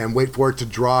 and wait for it to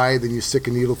dry. Then you stick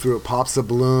a needle through it, pops the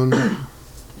balloon.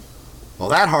 Well,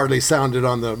 that hardly sounded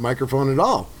on the microphone at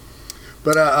all.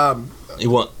 But you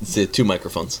want two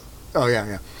microphones? Oh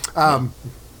yeah.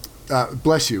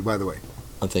 Bless you, by the way.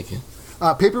 Oh, thank you.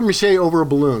 Paper mache over a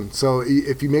balloon. So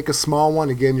if you make a small one,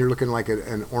 again, you're looking like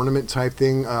an ornament type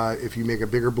thing. If you make a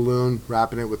bigger balloon,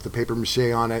 wrapping it with the paper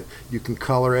mache on it, you can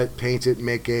color it, paint it,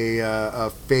 make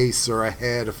a face or a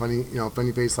head, a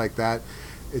funny face like that.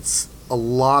 It's a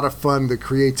lot of fun, the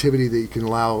creativity that you can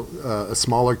allow a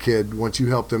smaller kid, once you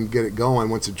help them get it going,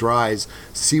 once it dries,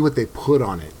 see what they put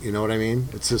on it. You know what I mean?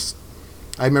 It's just,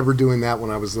 I remember doing that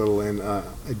when I was little, and I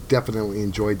definitely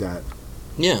enjoyed that.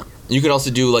 Yeah. You could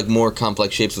also do like more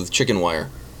complex shapes with chicken wire.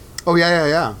 Oh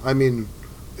yeah. I mean,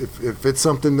 if it's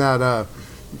something that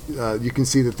you can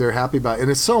see that they're happy about,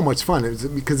 and it's so much fun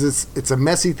because it's a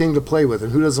messy thing to play with,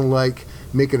 and who doesn't like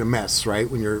making a mess, right?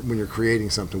 When you're creating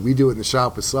something, we do it in the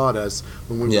shop with sawdust.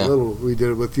 When we were little, we did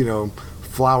it with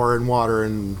flour and water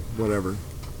and whatever.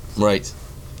 Right.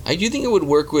 I do think it would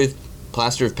work with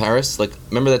plaster of Paris. Like,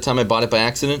 remember that time I bought it by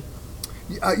accident?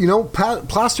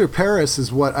 Plaster of Paris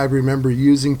is what I remember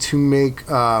using to make.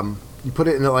 You put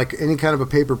it in like any kind of a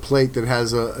paper plate that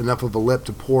has enough of a lip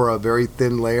to pour a very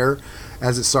thin layer.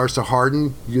 As it starts to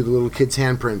harden, you do the little kids'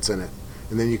 handprints in it,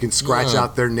 and then you can scratch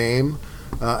out their name.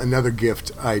 Another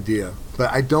gift idea, but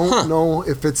I don't know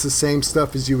if it's the same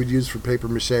stuff as you would use for paper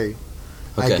mache. Okay.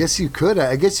 I guess you could.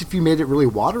 I guess if you made it really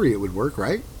watery, it would work,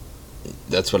 right?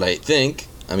 That's what I think.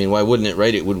 I mean, why wouldn't it?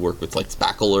 Right? It would work with like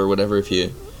spackle or whatever if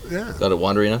you. Yeah. Got it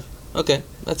watery enough? Okay,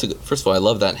 that's a good. First of all, I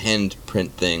love that hand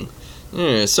print thing.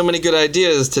 So many good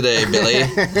ideas today, Billy.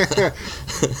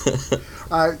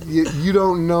 You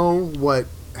don't know what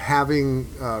having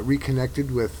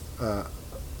reconnected with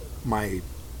my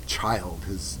child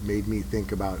has made me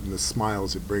think about, and the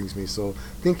smiles it brings me. So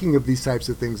thinking of these types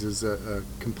of things is a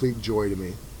complete joy to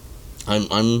me.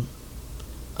 I'm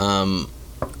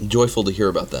joyful to hear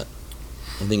about that.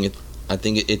 I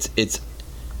think it's.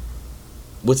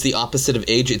 What's the opposite of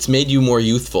age? It's made you more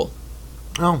youthful.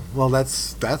 Oh, well,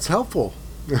 that's helpful.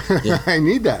 Yeah. I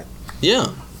need that.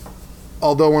 Yeah.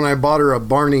 Although when I bought her a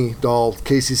Barney doll,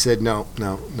 Casey said, no,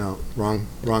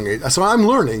 wrong age. So I'm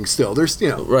learning still. There's,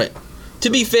 Right. To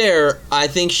be fair, I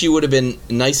think she would have been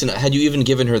nice enough. Had you even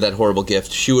given her that horrible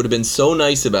gift, she would have been so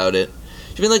nice about it.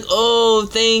 She'd been like, oh,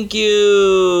 thank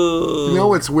you. You know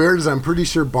what's weird is I'm pretty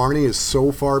sure Barney is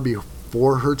so far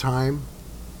before her time.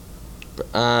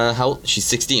 She's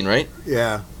 16, right?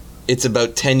 Yeah. It's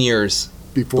about 10 years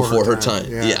before her time.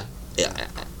 Yeah.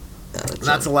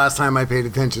 That's the last time I paid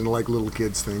attention to like little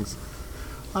kids things.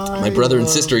 My brother and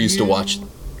sister used to watch.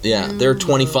 Yeah, they're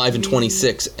 25 and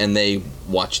 26, and they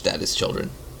watched that as children.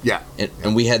 Yeah.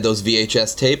 And we had those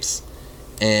VHS tapes,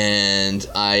 and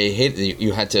I hated it.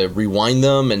 You had to rewind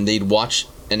them, and they'd watch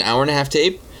an hour and a half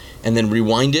tape, and then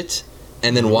rewind it,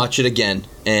 and then watch it again.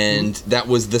 And that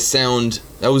was the sound.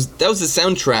 That was the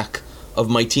soundtrack of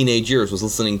my teenage years. Was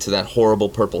listening to that horrible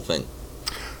purple thing.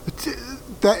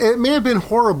 That it may have been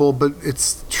horrible, but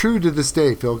it's true to this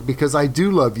day, Phil, because I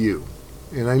do love you,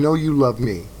 and I know you love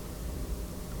me.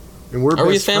 And we're Are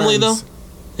we a family friends. though?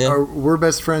 Yeah. We're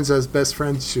best friends as best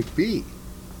friends should be.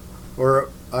 Or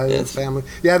Yes. family.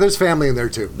 Yeah, there's family in there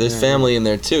too. There's family in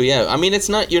there too. Yeah, I mean, it's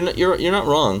not you're not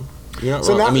wrong. You're not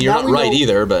So wrong. now- I mean, you're now not we right know-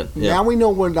 either. But yeah. Now we know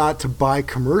what not to buy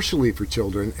commercially for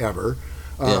children ever.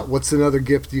 Yeah. What's another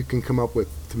gift you can come up with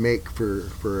to make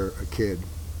for a kid?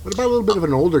 What about a little bit of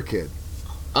an older kid?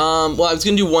 Well, I was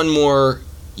gonna do one more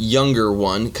younger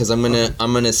one because I'm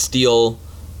gonna steal.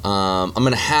 I'm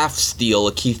gonna half steal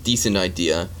a Keith Decent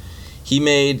idea. He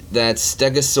made that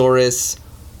Stegosaurus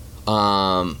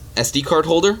SD card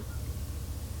holder.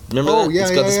 Remember that? Yeah,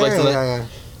 It's got the spikes on it. yeah.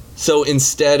 So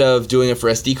instead of doing it for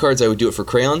SD cards, I would do it for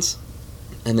crayons,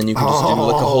 and then you can just do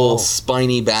like a whole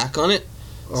spiny back on it.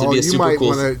 So it'd be a you super might cool.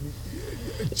 want to.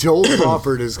 Joel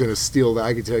Crawford is going to steal that.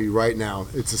 I can tell you right now.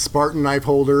 It's a Spartan knife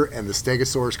holder and the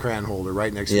Stegosaurus crayon holder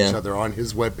right next to each other on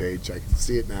his webpage. I can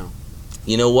see it now.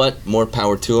 You know what? More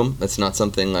power to him. That's not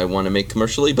something I want to make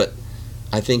commercially, but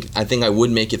I think I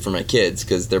would make it for my kids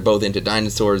because they're both into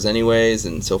dinosaurs anyways.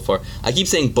 And so far, I keep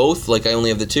saying both, like I only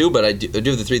have the two, but I do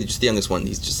have the three. Just the youngest one,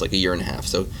 he's just like a year and a half.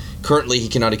 So currently, he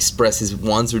cannot express his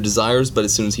wants or desires, but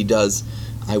as soon as he does,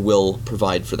 I will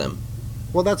provide for them.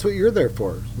 Well, that's what you're there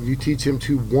for. You teach him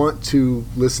to want to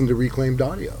listen to reclaimed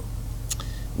audio.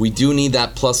 We do need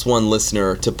that +1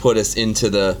 listener to put us into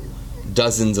the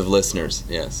dozens of listeners.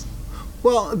 Yes.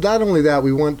 Well, not only that,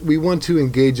 we want to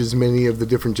engage as many of the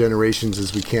different generations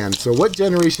as we can. So, what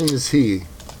generation is he?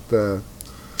 I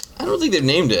don't think they've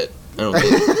named it. I don't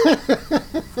think.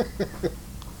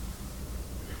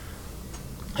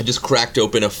 I just cracked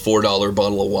open a $4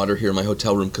 bottle of water here in my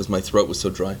hotel room because my throat was so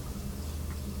dry.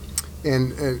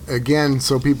 And again,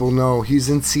 so people know, he's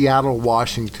in Seattle,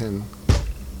 Washington.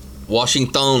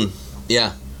 Washington.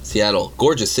 Yeah, Seattle.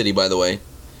 Gorgeous city, by the way.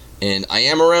 And I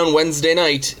am around Wednesday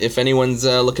night if anyone's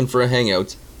looking for a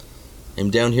hangout. I'm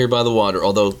down here by the water.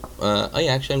 Although,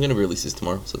 actually, I'm going to release this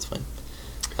tomorrow, so it's fine.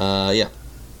 Yeah.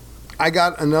 I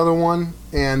got another one,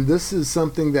 and this is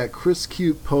something that Chris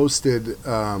Cute posted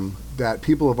that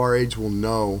people of our age will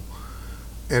know.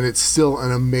 And it's still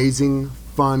an amazing,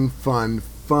 fun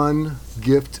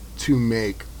gift to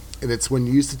make. And it's when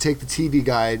you used to take the TV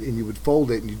guide and you would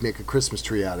fold it and you'd make a Christmas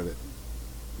tree out of it.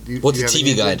 What's a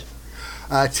TV guide?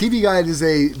 TV Guide is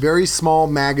a very small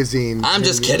magazine. I'm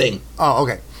just kidding. Oh,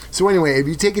 okay. So anyway, if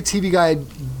you take a TV Guide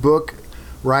book,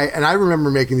 right, and I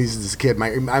remember making these as a kid.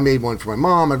 I made one for my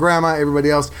mom, my grandma, everybody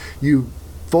else. You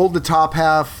fold the top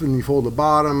half and you fold the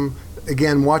bottom.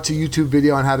 Again, watch a YouTube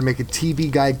video on how to make a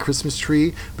TV Guide Christmas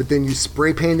tree, but then you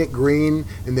spray paint it green,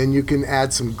 and then you can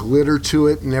add some glitter to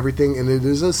it and everything, and it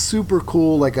is a super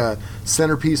cool, like a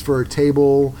centerpiece for a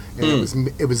table,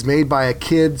 and it was made by a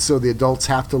kid, so the adults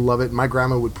have to love it. My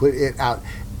grandma would put it out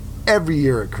every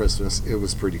year at Christmas. It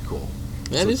was pretty cool.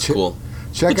 That is cool.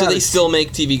 Check but out. Do they still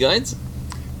make TV guides?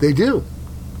 They do.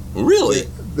 Really?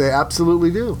 They absolutely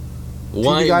do.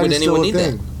 Why TV Guide would is still anyone a need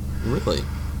that? thing. Really?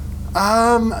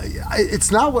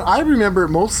 It's not what I remember it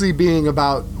mostly being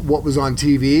about what was on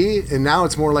TV, and now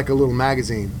it's more like a little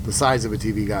magazine, the size of a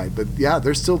TV guide. But yeah,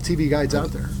 there's still TV guides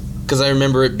out there. Because I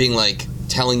remember it being like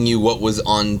telling you what was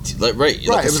on, like a it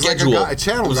was schedule. like a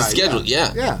channel It was guide, a schedule,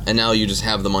 yeah. yeah. And now you just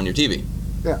have them on your TV.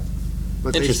 Yeah,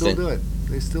 but they still Interesting. do it.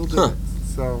 They still do it.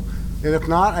 So, and if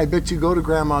not, I bet you go to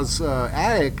Grandma's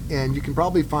attic, and you can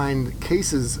probably find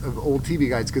cases of old TV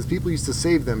guides because people used to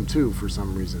save them too for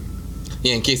some reason.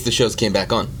 Yeah, in case the shows came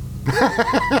back on.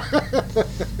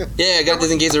 Yeah, I got this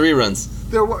in case of reruns.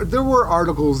 There were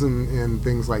articles and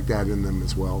things like that in them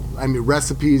as well. I mean,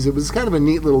 recipes. It was kind of a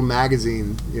neat little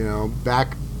magazine,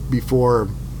 back before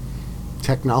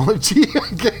technology,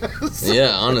 I guess.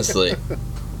 Yeah, honestly.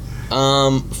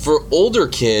 For older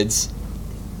kids,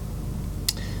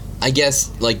 I guess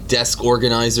like desk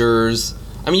organizers.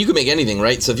 I mean, you could make anything,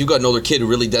 right? So if you've got an older kid who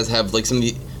really does have like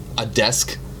a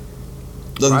desk,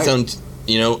 doesn't sound,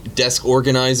 desk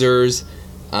organizers.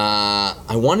 I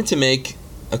wanted to make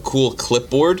a cool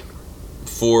clipboard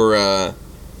for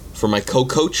my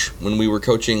co-coach when we were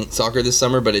coaching soccer this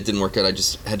summer, but it didn't work out. I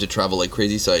just had to travel like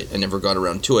crazy, so I never got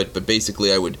around to it. But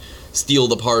basically, I would steal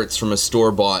the parts from a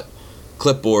store-bought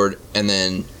clipboard and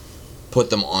then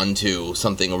put them onto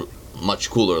something much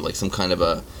cooler, like some kind of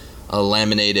a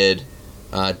laminated,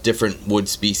 different wood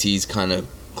species kind of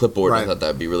clipboard. Right. I thought that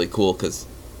would be really cool because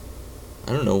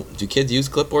I don't know. Do kids use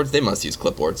clipboards? They must use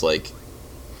clipboards, like,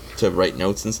 to write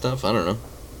notes and stuff. I don't know.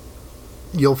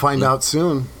 You'll find out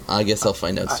soon. I guess I'll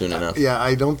find out soon enough. Yeah,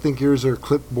 I don't think yours are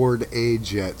clipboard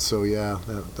age yet. So yeah,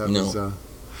 that No. was.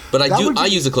 But I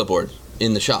use a clipboard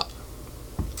in the shop.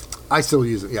 I still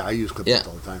use it. Yeah, I use clipboards Yeah,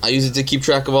 all the time. I use it to keep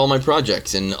track of all my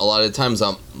projects, and a lot of times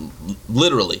I'm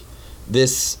literally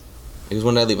this. Because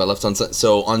when did I leave? I left on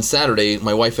so on Saturday.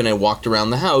 My wife and I walked around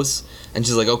the house, and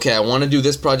she's like, "Okay, I want to do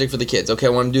this project for the kids. Okay, I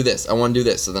want to do this. I want to do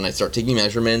this." So then I start taking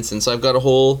measurements, and so I've got a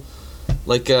whole,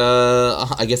 like,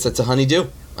 I guess that's a honeydew.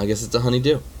 I guess it's a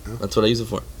honeydew. Yeah. That's what I use it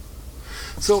for.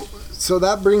 So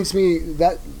that brings me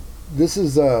that this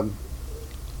is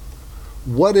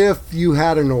what if you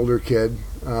had an older kid,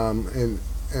 and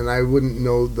I wouldn't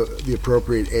know the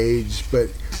appropriate age,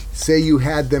 but say you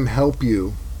had them help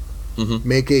you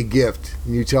make a gift,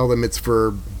 and you tell them it's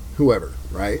for whoever,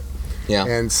 right? Yeah.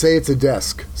 And say it's a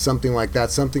desk, something like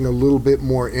that, something a little bit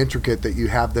more intricate that you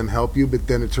have them help you, but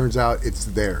then it turns out it's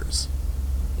theirs.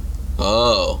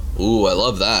 Oh, ooh, I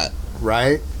love that.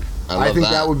 Right? I think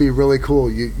that would be really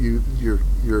cool.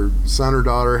 Your son or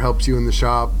daughter helps you in the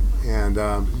shop, and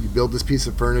you build this piece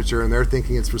of furniture, and they're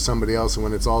thinking it's for somebody else, and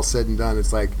when it's all said and done,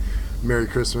 it's like, Merry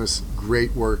Christmas,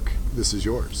 great work, this is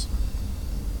yours.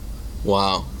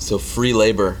 Wow. So free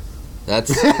labor. That's.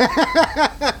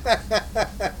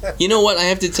 You know what? I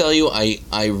have to tell you,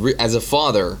 as a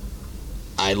father,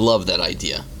 I love that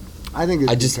idea. I think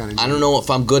it's I don't know if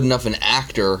I'm good enough an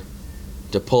actor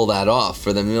to pull that off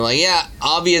for them to be like, yeah,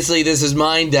 obviously this is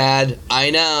mine, Dad. I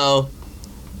know.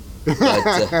 But,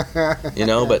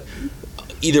 but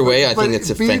either way, I think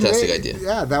it's a fantastic idea.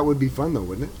 Yeah, that would be fun though,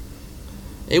 wouldn't it?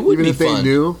 It would be fun.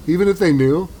 Even if they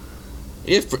knew.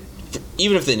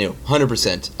 Even if they knew,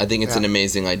 100%. I think it's an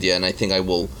amazing idea, and I think I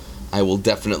will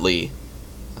definitely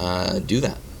do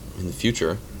that in the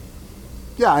future.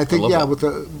 Yeah, I think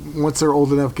that. Once they're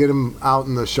old enough, get them out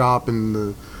in the shop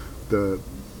and the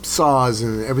saws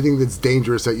and everything that's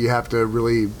dangerous that you have to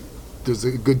really. There's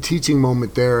a good teaching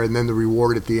moment there, and then the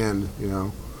reward at the end.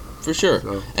 For sure.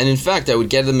 So. And in fact, I would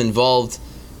get them involved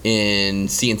in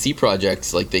CNC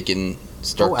projects, like they can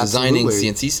start designing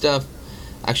CNC stuff.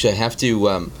 Actually, I have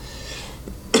to.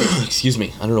 Excuse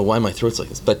me. I don't know why my throat's like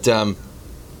this, but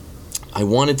I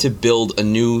wanted to build a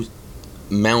new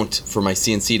mount for my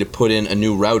CNC to put in a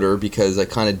new router because I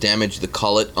kind of damaged the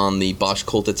collet on the Bosch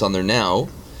Colt that's on there now.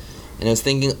 And I was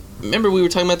thinking, remember we were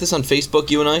talking about this on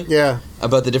Facebook, you and I? Yeah.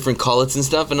 About the different collets and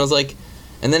stuff, and I was like,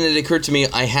 and then it occurred to me,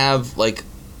 I have like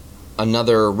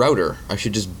another router. I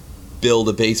should just build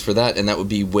a base for that, and that would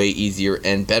be way easier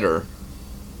and better.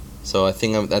 So I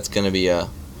think that's going to be a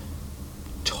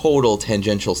total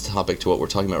tangential topic to what we're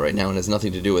talking about right now, and has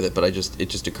nothing to do with it. But it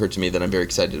just occurred to me that I'm very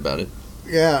excited about it.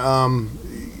 Yeah,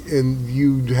 and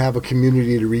you have a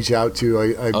community to reach out to.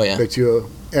 I bet you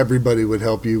everybody would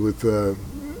help you with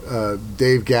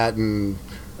Dave Gatton,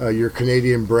 your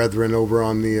Canadian brethren over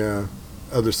on the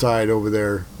other side over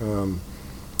there.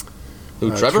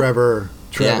 Who, Trevor?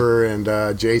 Trevor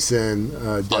and Jason.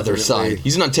 Other side.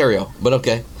 He's in Ontario, but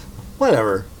okay.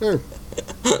 Whatever.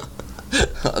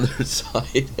 Other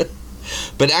side.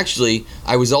 But actually,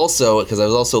 I was also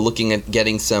looking at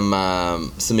getting some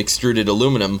extruded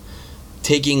aluminum,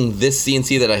 taking this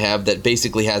CNC that I have that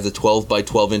basically has a 12 by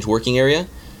 12 inch working area,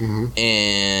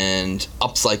 and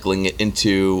upcycling it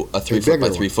into a 3 foot by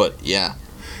 3 foot. Yeah,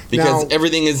 because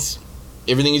everything is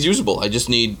usable. I just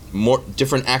need more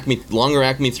different longer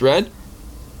Acme thread,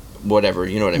 whatever,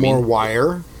 you know what I mean. More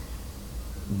wire.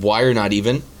 Wire, not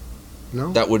even.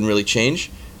 No, that wouldn't really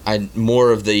change. I'd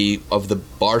more of the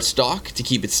bar stock to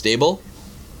keep it stable,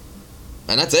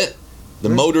 and that's it. The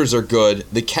motors are good.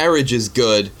 The carriage is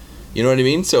good. You know what I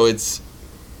mean? So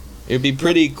it'd be a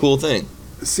pretty cool thing.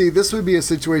 See, this would be a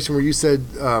situation where you said,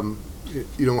 having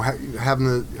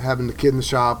the kid in the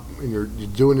shop and you're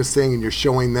doing this thing and you're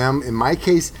showing them. In my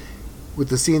case, with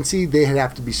the CNC, they'd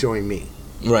have to be showing me.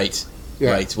 Right.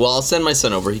 Yeah. Right. Well, I'll send my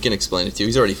son over. He can explain it to you.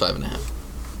 He's already 5.5.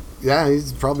 Yeah,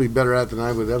 he's probably better at it than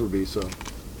I would ever be. So.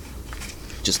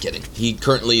 Just kidding. He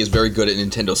currently is very good at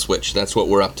Nintendo Switch. That's what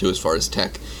we're up to as far as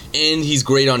tech, and he's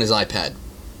great on his iPad.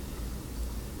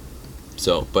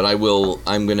 So, but I'm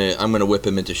gonna whip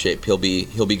him into shape. He'll be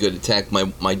good at tech.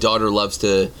 My daughter loves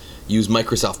to use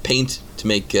Microsoft Paint to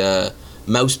make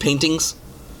mouse paintings.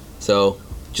 So,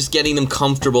 just getting them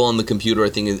comfortable on the computer,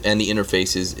 I think, and the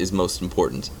interface is most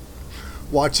important.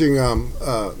 Watching,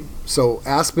 so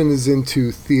Aspen is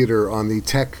into theater on the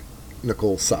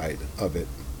technical side of it.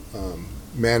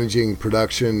 managing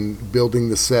production, building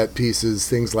the set pieces,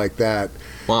 things like that.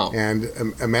 Wow. And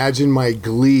imagine my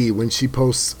glee when she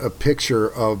posts a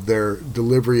picture of their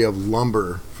delivery of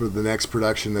lumber for the next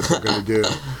production that they're going to do.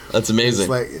 That's amazing.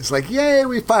 It's like, yay!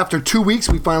 After 2 weeks,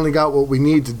 we finally got what we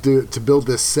need to build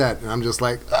this set. And I'm just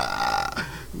like,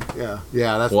 yeah.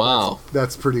 Wow.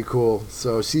 That's pretty cool.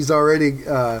 So she's already,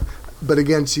 but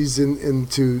again, she's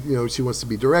into she wants to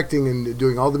be directing and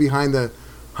doing all the behind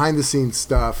the scenes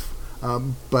stuff.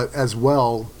 But as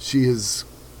well, she has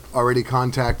already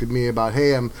contacted me about,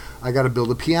 hey, I got to build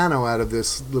a piano out of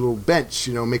this little bench,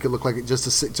 make it look like it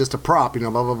just a prop, blah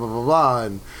blah blah blah blah,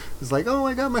 and it's like, oh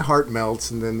my god, my heart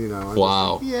melts, and then I'm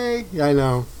wow, just like, yay, yeah, I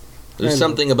know. There's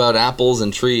something about apples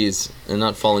and trees and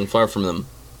not falling far from them.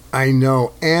 I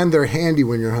know, and they're handy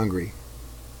when you're hungry.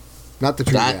 Not the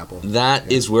tree apple. That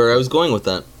is where I was going with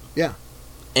that. Yeah,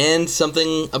 and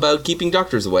something about keeping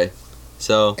doctors away.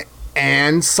 So.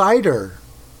 And cider.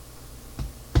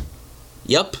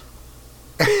 Yep.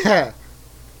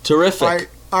 Terrific.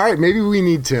 All right, maybe we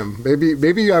need Tim.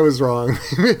 Maybe I was wrong.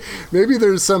 Maybe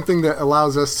there's something that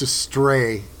allows us to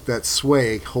stray, that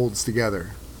sway holds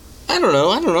together. I don't know.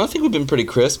 I think we've been pretty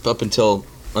crisp up until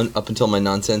my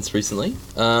nonsense recently.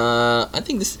 I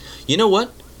think this. You know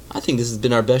what? I think this has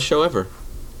been our best show ever.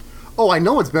 Oh, I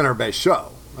know it's been our best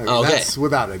show. Okay. That's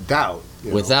without a doubt.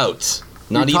 Without.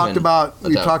 We talked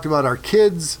about our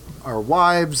kids, our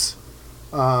wives,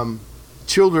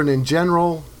 children in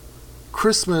general,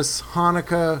 Christmas,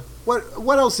 Hanukkah.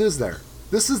 What else is there?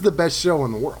 This is the best show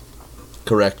in the world.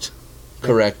 Correct.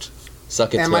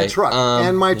 Suck it. And my truck.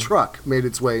 My truck made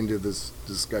its way into this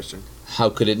discussion. How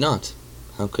could it not?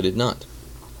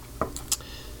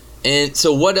 And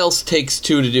so, what else takes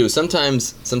two to do?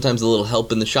 Sometimes a little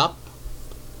help in the shop.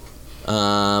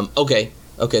 Okay.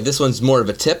 This one's more of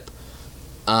a tip.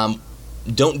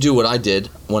 Don't do what I did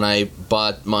when I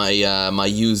bought my my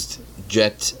used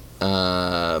Jet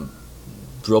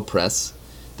drill press.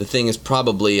 The thing is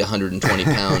probably 120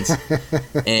 pounds,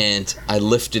 and I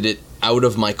lifted it out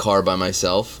of my car by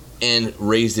myself and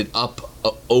raised it up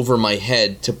over my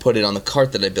head to put it on the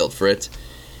cart that I built for it,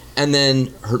 and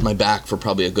then hurt my back for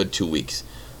probably a good 2 weeks.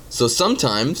 So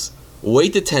sometimes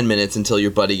wait the 10 minutes until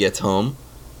your buddy gets home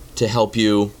to help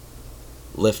you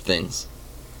lift things.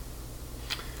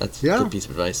 That's a good piece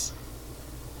of advice.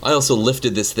 I also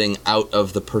lifted this thing out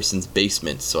of the person's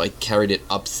basement, so I carried it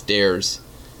upstairs.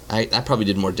 That probably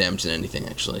did more damage than anything,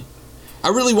 actually. I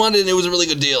really wanted it, and it was a really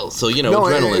good deal. So,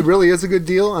 adrenaline. It really is a good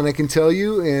deal, and I can tell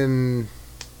you in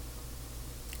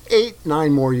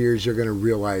 8-9 more years, you're going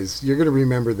to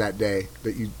remember that day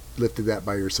that you lifted that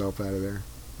by yourself out of there.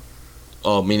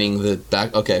 Oh, meaning the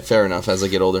back? Okay, fair enough, as I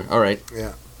get older. All right.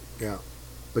 Yeah.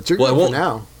 But you're good for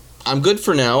now. I'm good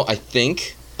for now, I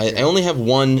think. I only have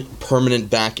one permanent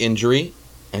back injury.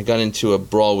 I got into a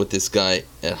brawl with this guy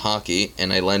at hockey,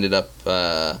 and I landed up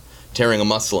tearing a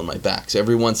muscle in my back. So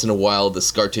every once in a while, the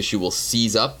scar tissue will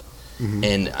seize up,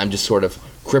 and I'm just sort of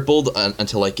crippled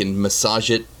until I can massage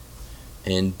it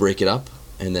and break it up,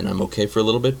 and then I'm okay for a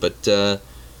little bit. But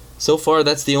so far,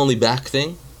 that's the only back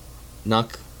thing.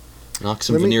 Knock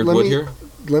some veneered wood here.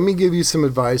 Let me give you some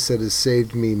advice that has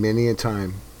saved me many a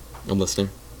time. I'm listening.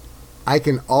 I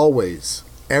can always,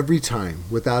 every time,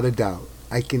 without a doubt,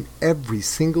 every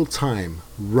single time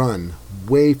run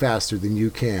way faster than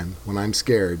you can when I'm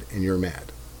scared and you're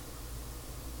mad.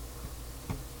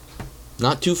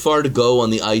 Not too far to go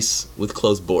on the ice with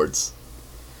closed boards.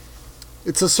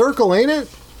 It's a circle, ain't it?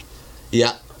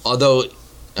 Yeah, although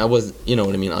I was, you know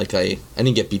what I mean, like I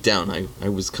didn't get beat down. I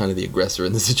was kind of the aggressor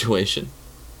in the situation.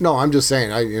 No, I'm just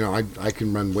saying, I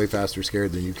can run way faster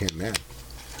scared than you can mad.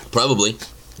 Probably.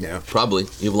 Yeah. Probably.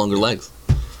 You have longer legs.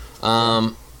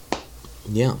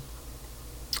 Yeah.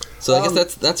 So I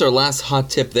guess that's our last hot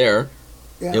tip there.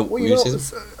 Yeah.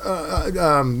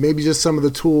 Maybe just some of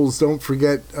the tools. Don't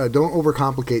forget. Don't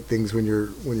overcomplicate things when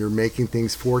you're making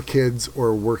things for kids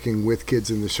or working with kids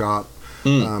in the shop.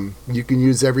 You can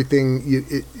use everything.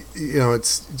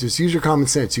 It's just use your common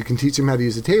sense. You can teach them how to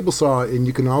use a table saw, and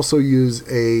you can also use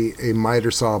a miter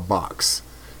saw box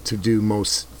to do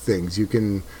most things. You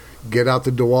can get out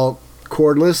the DeWalt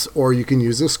cordless, or you can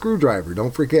use a screwdriver.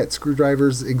 Don't forget,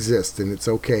 screwdrivers exist, and it's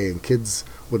okay. And kids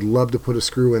would love to put a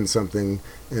screw in something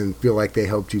and feel like they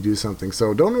helped you do something.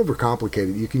 So don't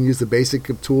overcomplicate it. You can use the basic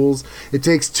of tools. It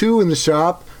takes two in the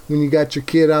shop when you got your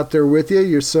kid out there with you,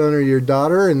 your son or your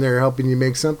daughter, and they're helping you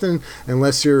make something,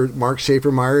 unless you're Mark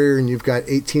Schaefer-Meyer and you've got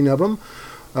 18 of them.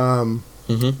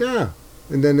 Yeah.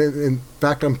 And then, in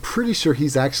fact, I'm pretty sure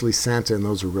he's actually Santa, and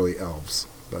those are really elves.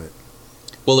 But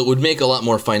well, it would make a lot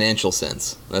more financial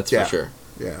sense. That's for sure.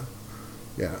 Yeah.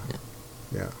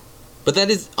 But that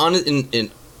is,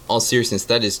 in all seriousness,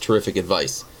 that is terrific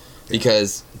advice.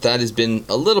 Because that has been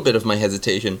a little bit of my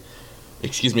hesitation,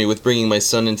 with bringing my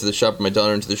son into the shop or my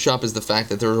daughter into the shop, is the fact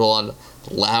that there's a lot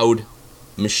of loud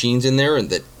machines in there and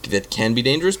that can be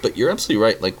dangerous. But you're absolutely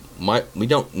right. Like, we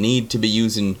don't need to be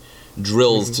using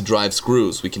drills to drive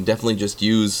screws. We can definitely just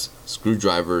use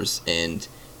screwdrivers and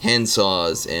hand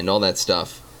saws and all that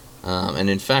stuff. And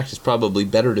in fact, it's probably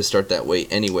better to start that way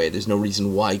anyway. There's no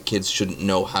reason why kids shouldn't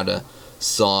know how to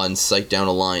saw and sight down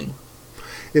a line.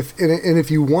 If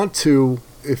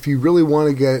you really want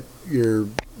to get your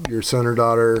son or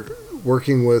daughter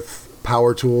working with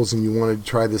power tools and you want to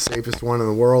try the safest one in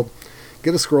the world,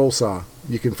 get a scroll saw.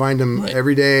 You can find them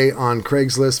every day on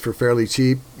Craigslist for fairly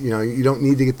cheap. You don't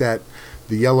need to get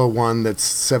the yellow one that's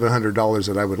 $700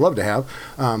 that I would love to have,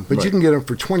 but you can get them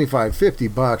for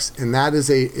 $25-$50, and that is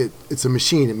it's a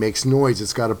machine. It makes noise.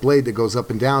 It's got a blade that goes up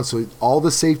and down, so all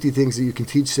the safety things that you can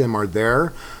teach them are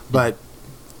there, but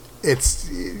it's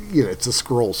a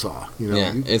scroll saw.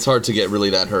 Yeah, it's hard to get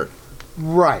really that hurt.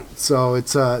 Right. So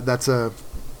that's a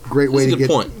great way to get.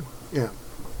 Point. Yeah.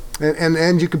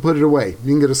 And you can put it away.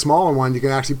 You can get a smaller one. You can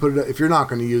actually put it, if you're not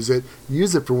going to use it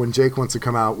for when Jake wants to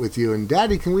come out with you. And,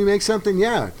 Daddy, can we make something?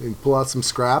 Yeah. And pull out some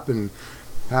scrap and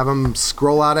have him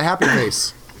scroll out a happy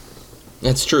face.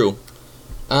 That's true.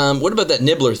 What about that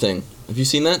nibbler thing? Have you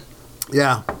seen that?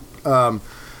 Yeah.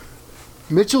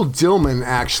 Mitchell Dillman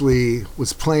actually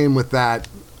was playing with that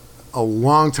a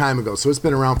long time ago, so it's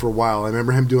been around for a while. I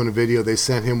remember him doing a video. They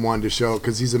sent him one to show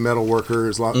because he's a metal worker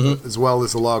as well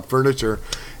as a log furniture,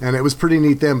 and it was pretty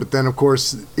neat then. But then, of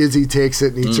course, Izzy takes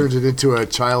it and he turns it into a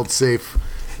child-safe,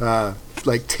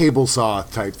 like table saw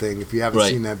type thing. If you haven't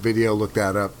seen that video, look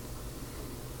that up.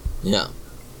 Yeah.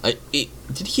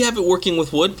 Did he have it working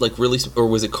with wood, like really, or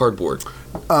was it cardboard?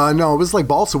 No, it was like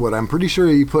balsa wood. I'm pretty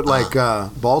sure you put like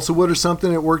balsa wood or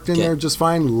something. It worked in there just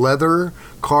fine. Leather,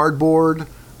 cardboard.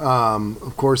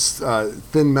 Of course,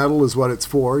 thin metal is what it's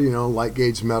for, light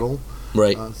gauge metal.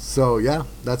 Right. So yeah,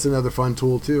 that's another fun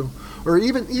tool too. Or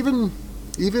even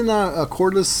a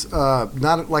cordless,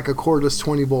 not like a cordless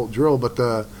 20-volt drill, but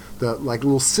the like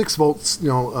little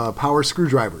 6-volt, power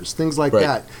screwdrivers, things like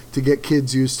that, to get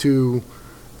kids used to,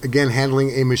 again, handling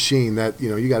a machine that,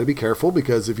 you got to be careful,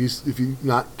 because if you're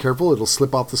not careful, it'll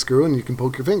slip off the screw and you can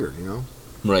poke your finger,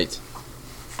 Right.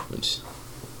 Which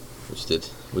did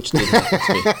happen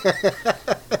to me.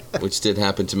 Which did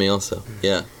happen to me also.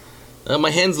 Yeah.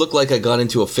 My hands look like I got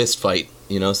into a fist fight,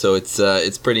 so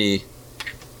it's pretty.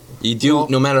 You do,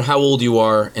 no matter how old you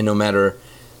are and no matter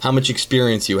how much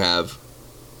experience you have,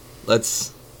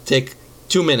 let's take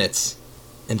 2 minutes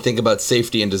and think about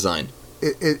safety and design.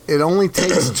 It only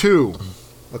takes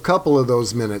a couple of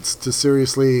those minutes to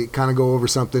seriously kind of go over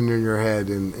something in your head,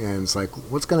 and it's like,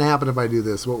 what's going to happen if I do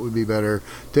this? What would be better?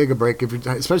 Take a break,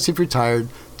 especially if you're tired.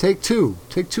 Take 2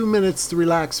 minutes to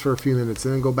relax for a few minutes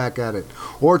and then go back at it.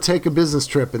 Or take a business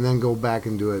trip and then go back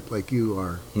and do it like you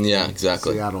are. Yeah,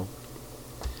 exactly. Seattle.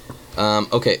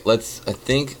 Okay, I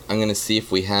think I'm going to see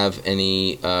if we have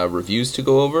any reviews to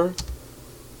go over.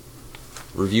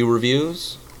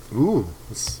 Reviews? Ooh,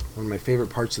 that's one of my favorite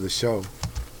parts of the show.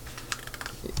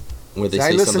 Where they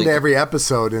I say listen something. to every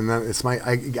episode, and then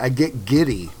I get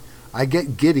giddy. I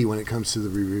get giddy when it comes to the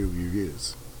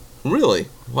reviews. Really?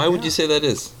 Why would you say that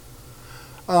is?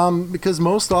 Because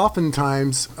most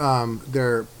oftentimes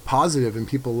they're positive and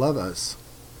people love us.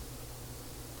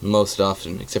 Most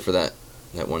often, except for that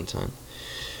one time.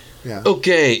 Yeah.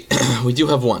 Okay, we do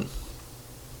have one.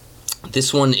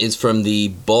 This one is from the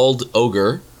Bald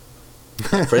Ogre.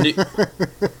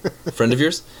 Friend of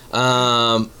yours?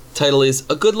 Title is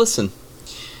A Good Listen.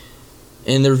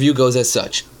 And the review goes as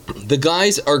such. The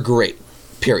guys are great,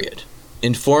 period.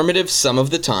 Informative some of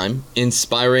the time,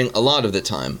 inspiring a lot of the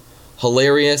time,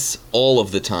 hilarious all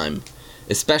of the time,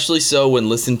 especially so when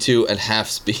listened to at half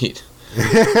speed. I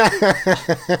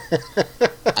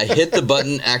hit the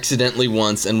button accidentally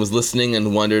once and was listening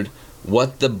and wondered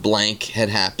what the blank had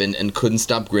happened and couldn't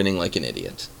stop grinning like an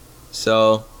idiot.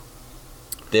 So,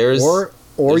 there's...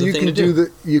 Or you can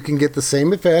you can get the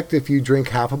same effect if you drink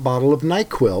half a bottle of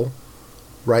NyQuil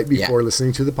right before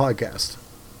listening to the podcast.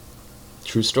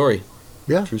 True story.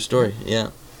 Yeah. True story.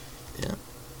 Yeah.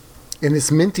 And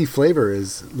its minty flavor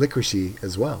is licoricey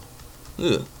as well.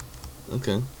 Ugh.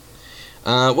 Okay.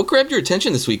 What grabbed your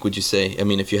attention this week, would you say? I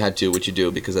mean, if you had to, what you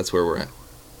do, because that's where we're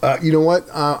at. You know what?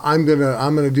 I'm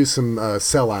gonna do some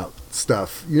sellout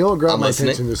stuff. You know what grabbed my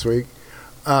attention this week?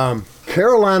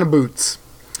 Carolina boots.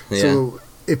 Yeah. So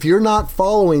if you're not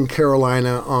following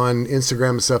Carolina on Instagram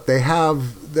and stuff, they are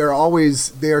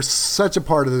such a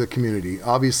part of the community.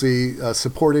 Obviously,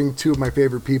 supporting two of my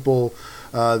favorite people,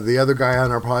 the other guy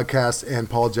on our podcast, and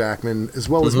Paul Jackman, as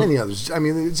well as many others. I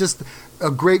mean, it's just a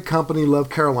great company, Love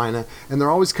Carolina, and they're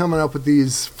always coming up with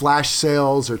these flash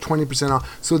sales or 20%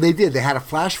 off. So they did. They had a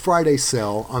Flash Friday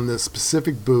sale on this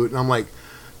specific boot, and I'm like,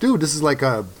 dude, this is like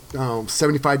a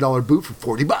 $75 boot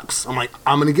for $40. I'm like,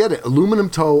 I'm going to get it. Aluminum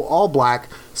toe, all black,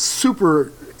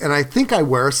 super, and I think I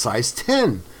wear a size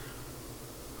 10.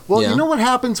 Well, you know what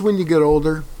happens when you get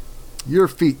older? Your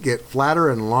feet get flatter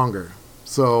and longer.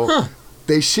 So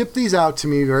they shipped these out to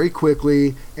me very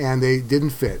quickly, and they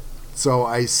didn't fit. So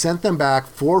I sent them back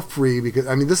for free because,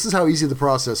 I mean, this is how easy the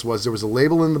process was. There was a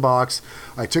label in the box.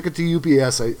 I took it to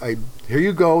UPS. Here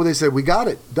you go. They said, we got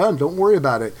it. Done. Don't worry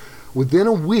about it. Within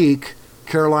a week,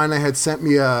 Carolina had sent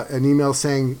me an email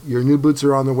saying, your new boots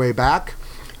are on their way back.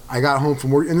 I got home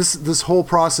from work, and this whole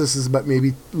process is about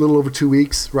maybe a little over 2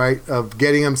 weeks, right, of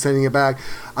getting them, sending it back.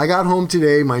 I got home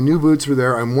today. My new boots were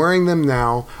there. I'm wearing them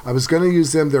now. I was going to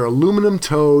use them. They're aluminum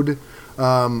toed.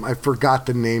 I forgot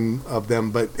the name of them,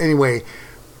 but anyway,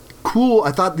 cool.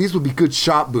 I thought these would be good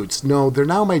shop boots. No, they're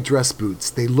now my dress boots.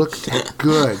 They look that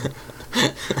good.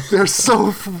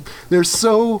 They're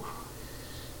so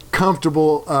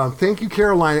comfortable. Thank you,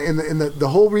 Carolina. And the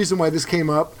whole reason why this came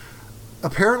up,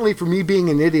 apparently for me being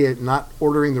an idiot not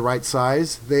ordering the right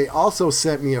size, they also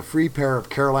sent me a free pair of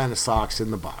Carolina socks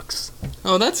in the box.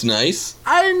 Oh, that's nice.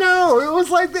 I know. It was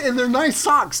like and they're nice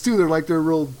socks too. They're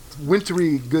real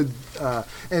wintry good.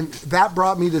 And that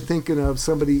brought me to thinking of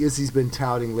somebody Izzy's been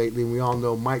touting lately, and we all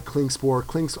know Mike Klingspor.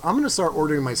 I'm going to start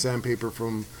ordering my sandpaper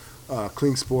from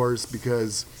Klingspors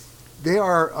because they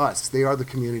are us. They are the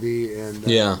community. And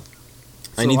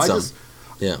I need some.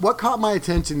 What caught my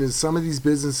attention is some of these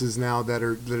businesses now that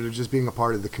are just being a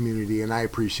part of the community, and I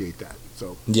appreciate that.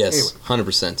 So yes, anyway.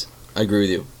 100%. I agree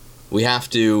with you. We have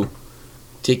to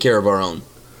take care of our own.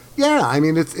 Yeah, I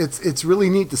mean it's really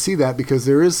neat to see that because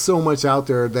there is so much out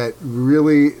there that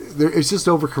really it's just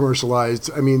over commercialized.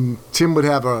 I mean, Tim would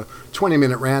have a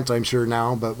 20-minute rant, I'm sure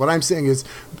now, but what I'm saying is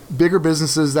bigger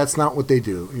businesses, that's not what they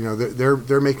do. You know,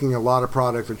 they're making a lot of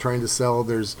product, they're trying to sell,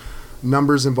 there's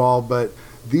numbers involved, but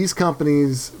these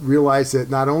companies realize that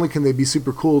not only can they be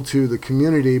super cool to the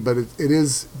community, but it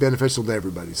is beneficial to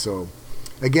everybody. So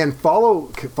again,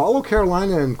 follow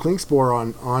Carolina and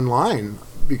Klingspor online,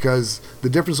 because the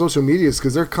different social medias,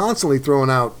 because they're constantly throwing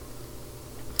out.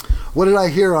 What did I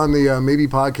hear on the Maybe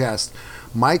podcast?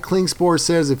 Mike Klingspor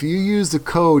says if you use the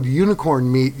code Unicorn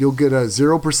Meat, you'll get a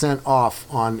 0% off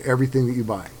on everything that you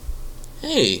buy.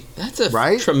 Hey, that's a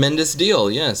tremendous deal.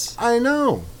 Yes, I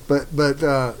know, but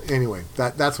anyway,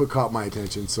 that's what caught my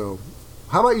attention. So,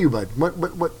 how about you, bud?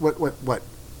 What?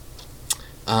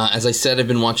 As I said, I've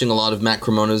been watching a lot of Matt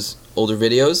Cremona's older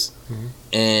videos,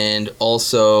 and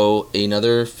also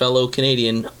another fellow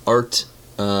Canadian, Art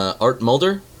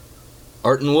Mulder,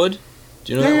 Art and Wood.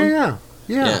 Do you know that one?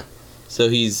 Yeah. So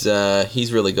he's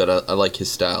really good. I like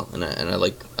his style, and I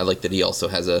like that he also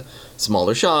has a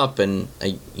smaller shop, and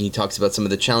he talks about some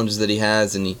of the challenges that he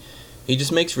has, and he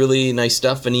just makes really nice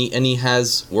stuff, and he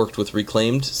has worked with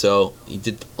Reclaimed, so he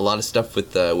did a lot of stuff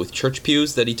with church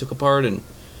pews that he took apart, and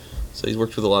so he's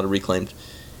worked with a lot of Reclaimed.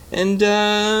 And,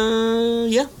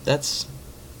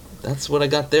 that's what I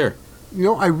got there. You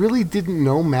know, I really didn't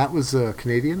know Matt was a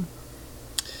Canadian.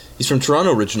 He's from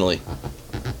Toronto originally.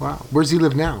 Wow. Where does he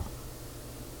live now?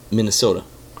 Minnesota.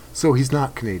 So he's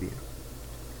not Canadian.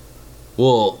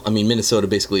 Well, I mean, Minnesota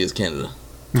basically is Canada.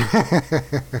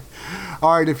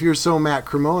 All right, if you're so Matt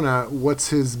Cremona, what's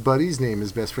his buddy's name,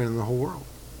 his best friend in the whole world?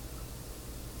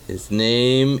 His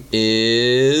name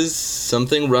is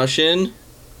something Russian.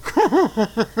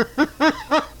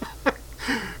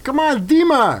 Come on,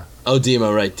 Dima. Oh,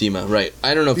 Dima, right.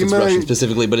 I don't know if it's Russian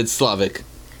specifically, but it's Slavic.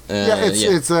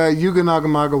 It's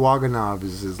Yugonagamaga Waganov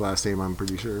is his last name, I'm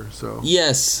pretty sure. So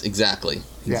yes, exactly.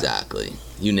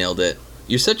 You nailed it.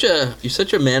 You're such a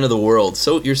man of the world.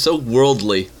 You're so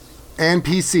worldly. And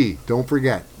PC. Don't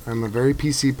forget, I'm a very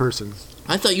PC person.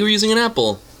 I thought you were using an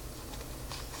Apple.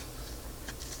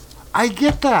 I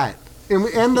get that.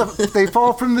 And they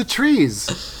fall from the trees,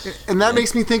 and that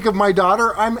makes me think of my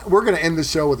daughter. We're going to end the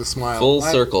show with a smile. Full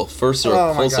circle.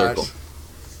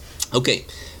 Okay,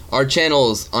 our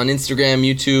channels on Instagram,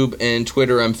 YouTube, and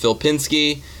Twitter. I'm Phil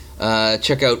Pinsky.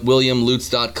 Check out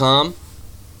WilliamLutz.com.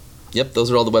 Yep,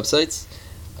 those are all the websites.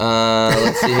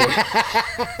 Let's see here.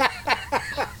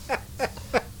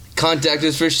 Contact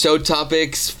us for show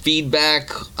topics, feedback,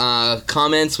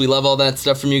 comments. We love all that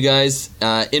stuff from you guys.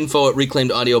 Info at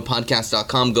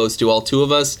reclaimedaudiopodcast.com goes to all two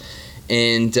of us.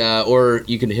 And or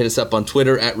you can hit us up on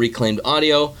Twitter at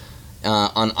reclaimedaudio.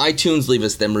 On iTunes, leave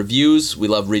us them reviews. We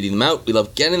love reading them out. We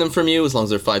love getting them from you as long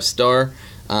as they're 5-star.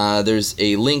 There's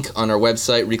a link on our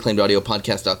website,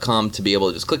 reclaimedaudiopodcast.com, to be able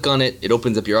to just click on it. It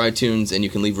opens up your iTunes, and you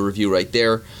can leave a review right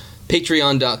there.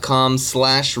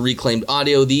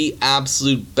 Patreon.com/reclaimedaudio, the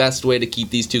absolute best way to keep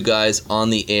these two guys on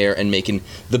the air and making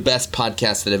the best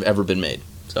podcasts that have ever been made.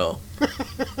 So, I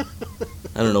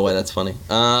don't know why that's funny.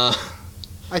 I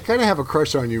kind of have a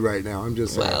crush on you right now. I'm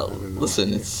just Well, I don't know.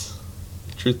 listen, it's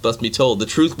truth must be told. The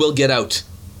truth will get out.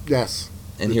 Yes.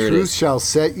 And the here it truth is. shall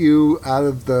set you out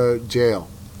of the jail.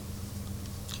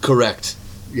 Correct.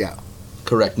 Yeah.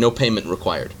 Correct. No payment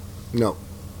required. No.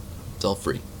 It's all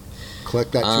free.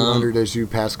 Collect that 200 as you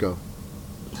pass go.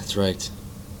 That's right.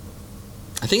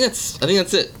 I think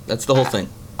that's it. That's the whole thing.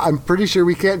 I'm pretty sure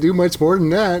we can't do much more than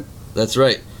that. That's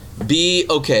right. Be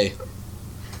okay.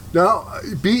 No,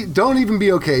 don't even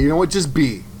be okay. You know what? Just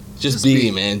be. Just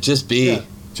be, man. Just be. Yeah,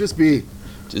 just be.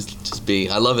 Just be.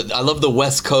 I love it. I love the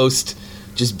West Coast.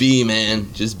 Just be,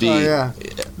 man. Just be. Oh, yeah.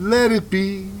 Let it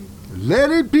be.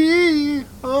 Let it be.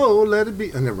 Oh, let it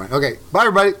be. Oh, never mind. Okay. Bye,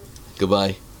 everybody.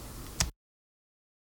 Goodbye.